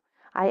beseech you,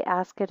 I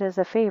ask it as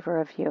a favor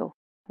of you,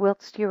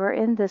 whilst you are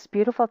in this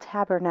beautiful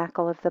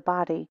tabernacle of the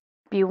body,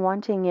 be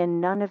wanting in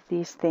none of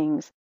these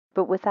things,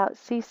 but without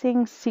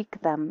ceasing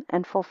seek them,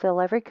 and fulfill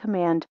every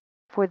command,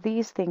 for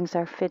these things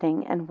are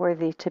fitting and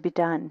worthy to be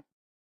done.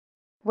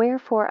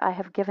 Wherefore I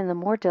have given the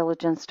more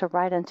diligence to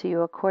write unto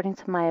you according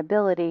to my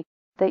ability,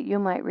 that you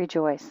might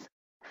rejoice.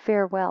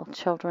 Farewell,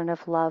 children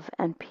of love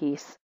and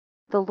peace.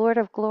 The Lord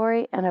of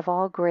glory and of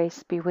all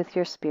grace be with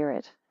your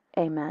spirit.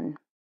 Amen.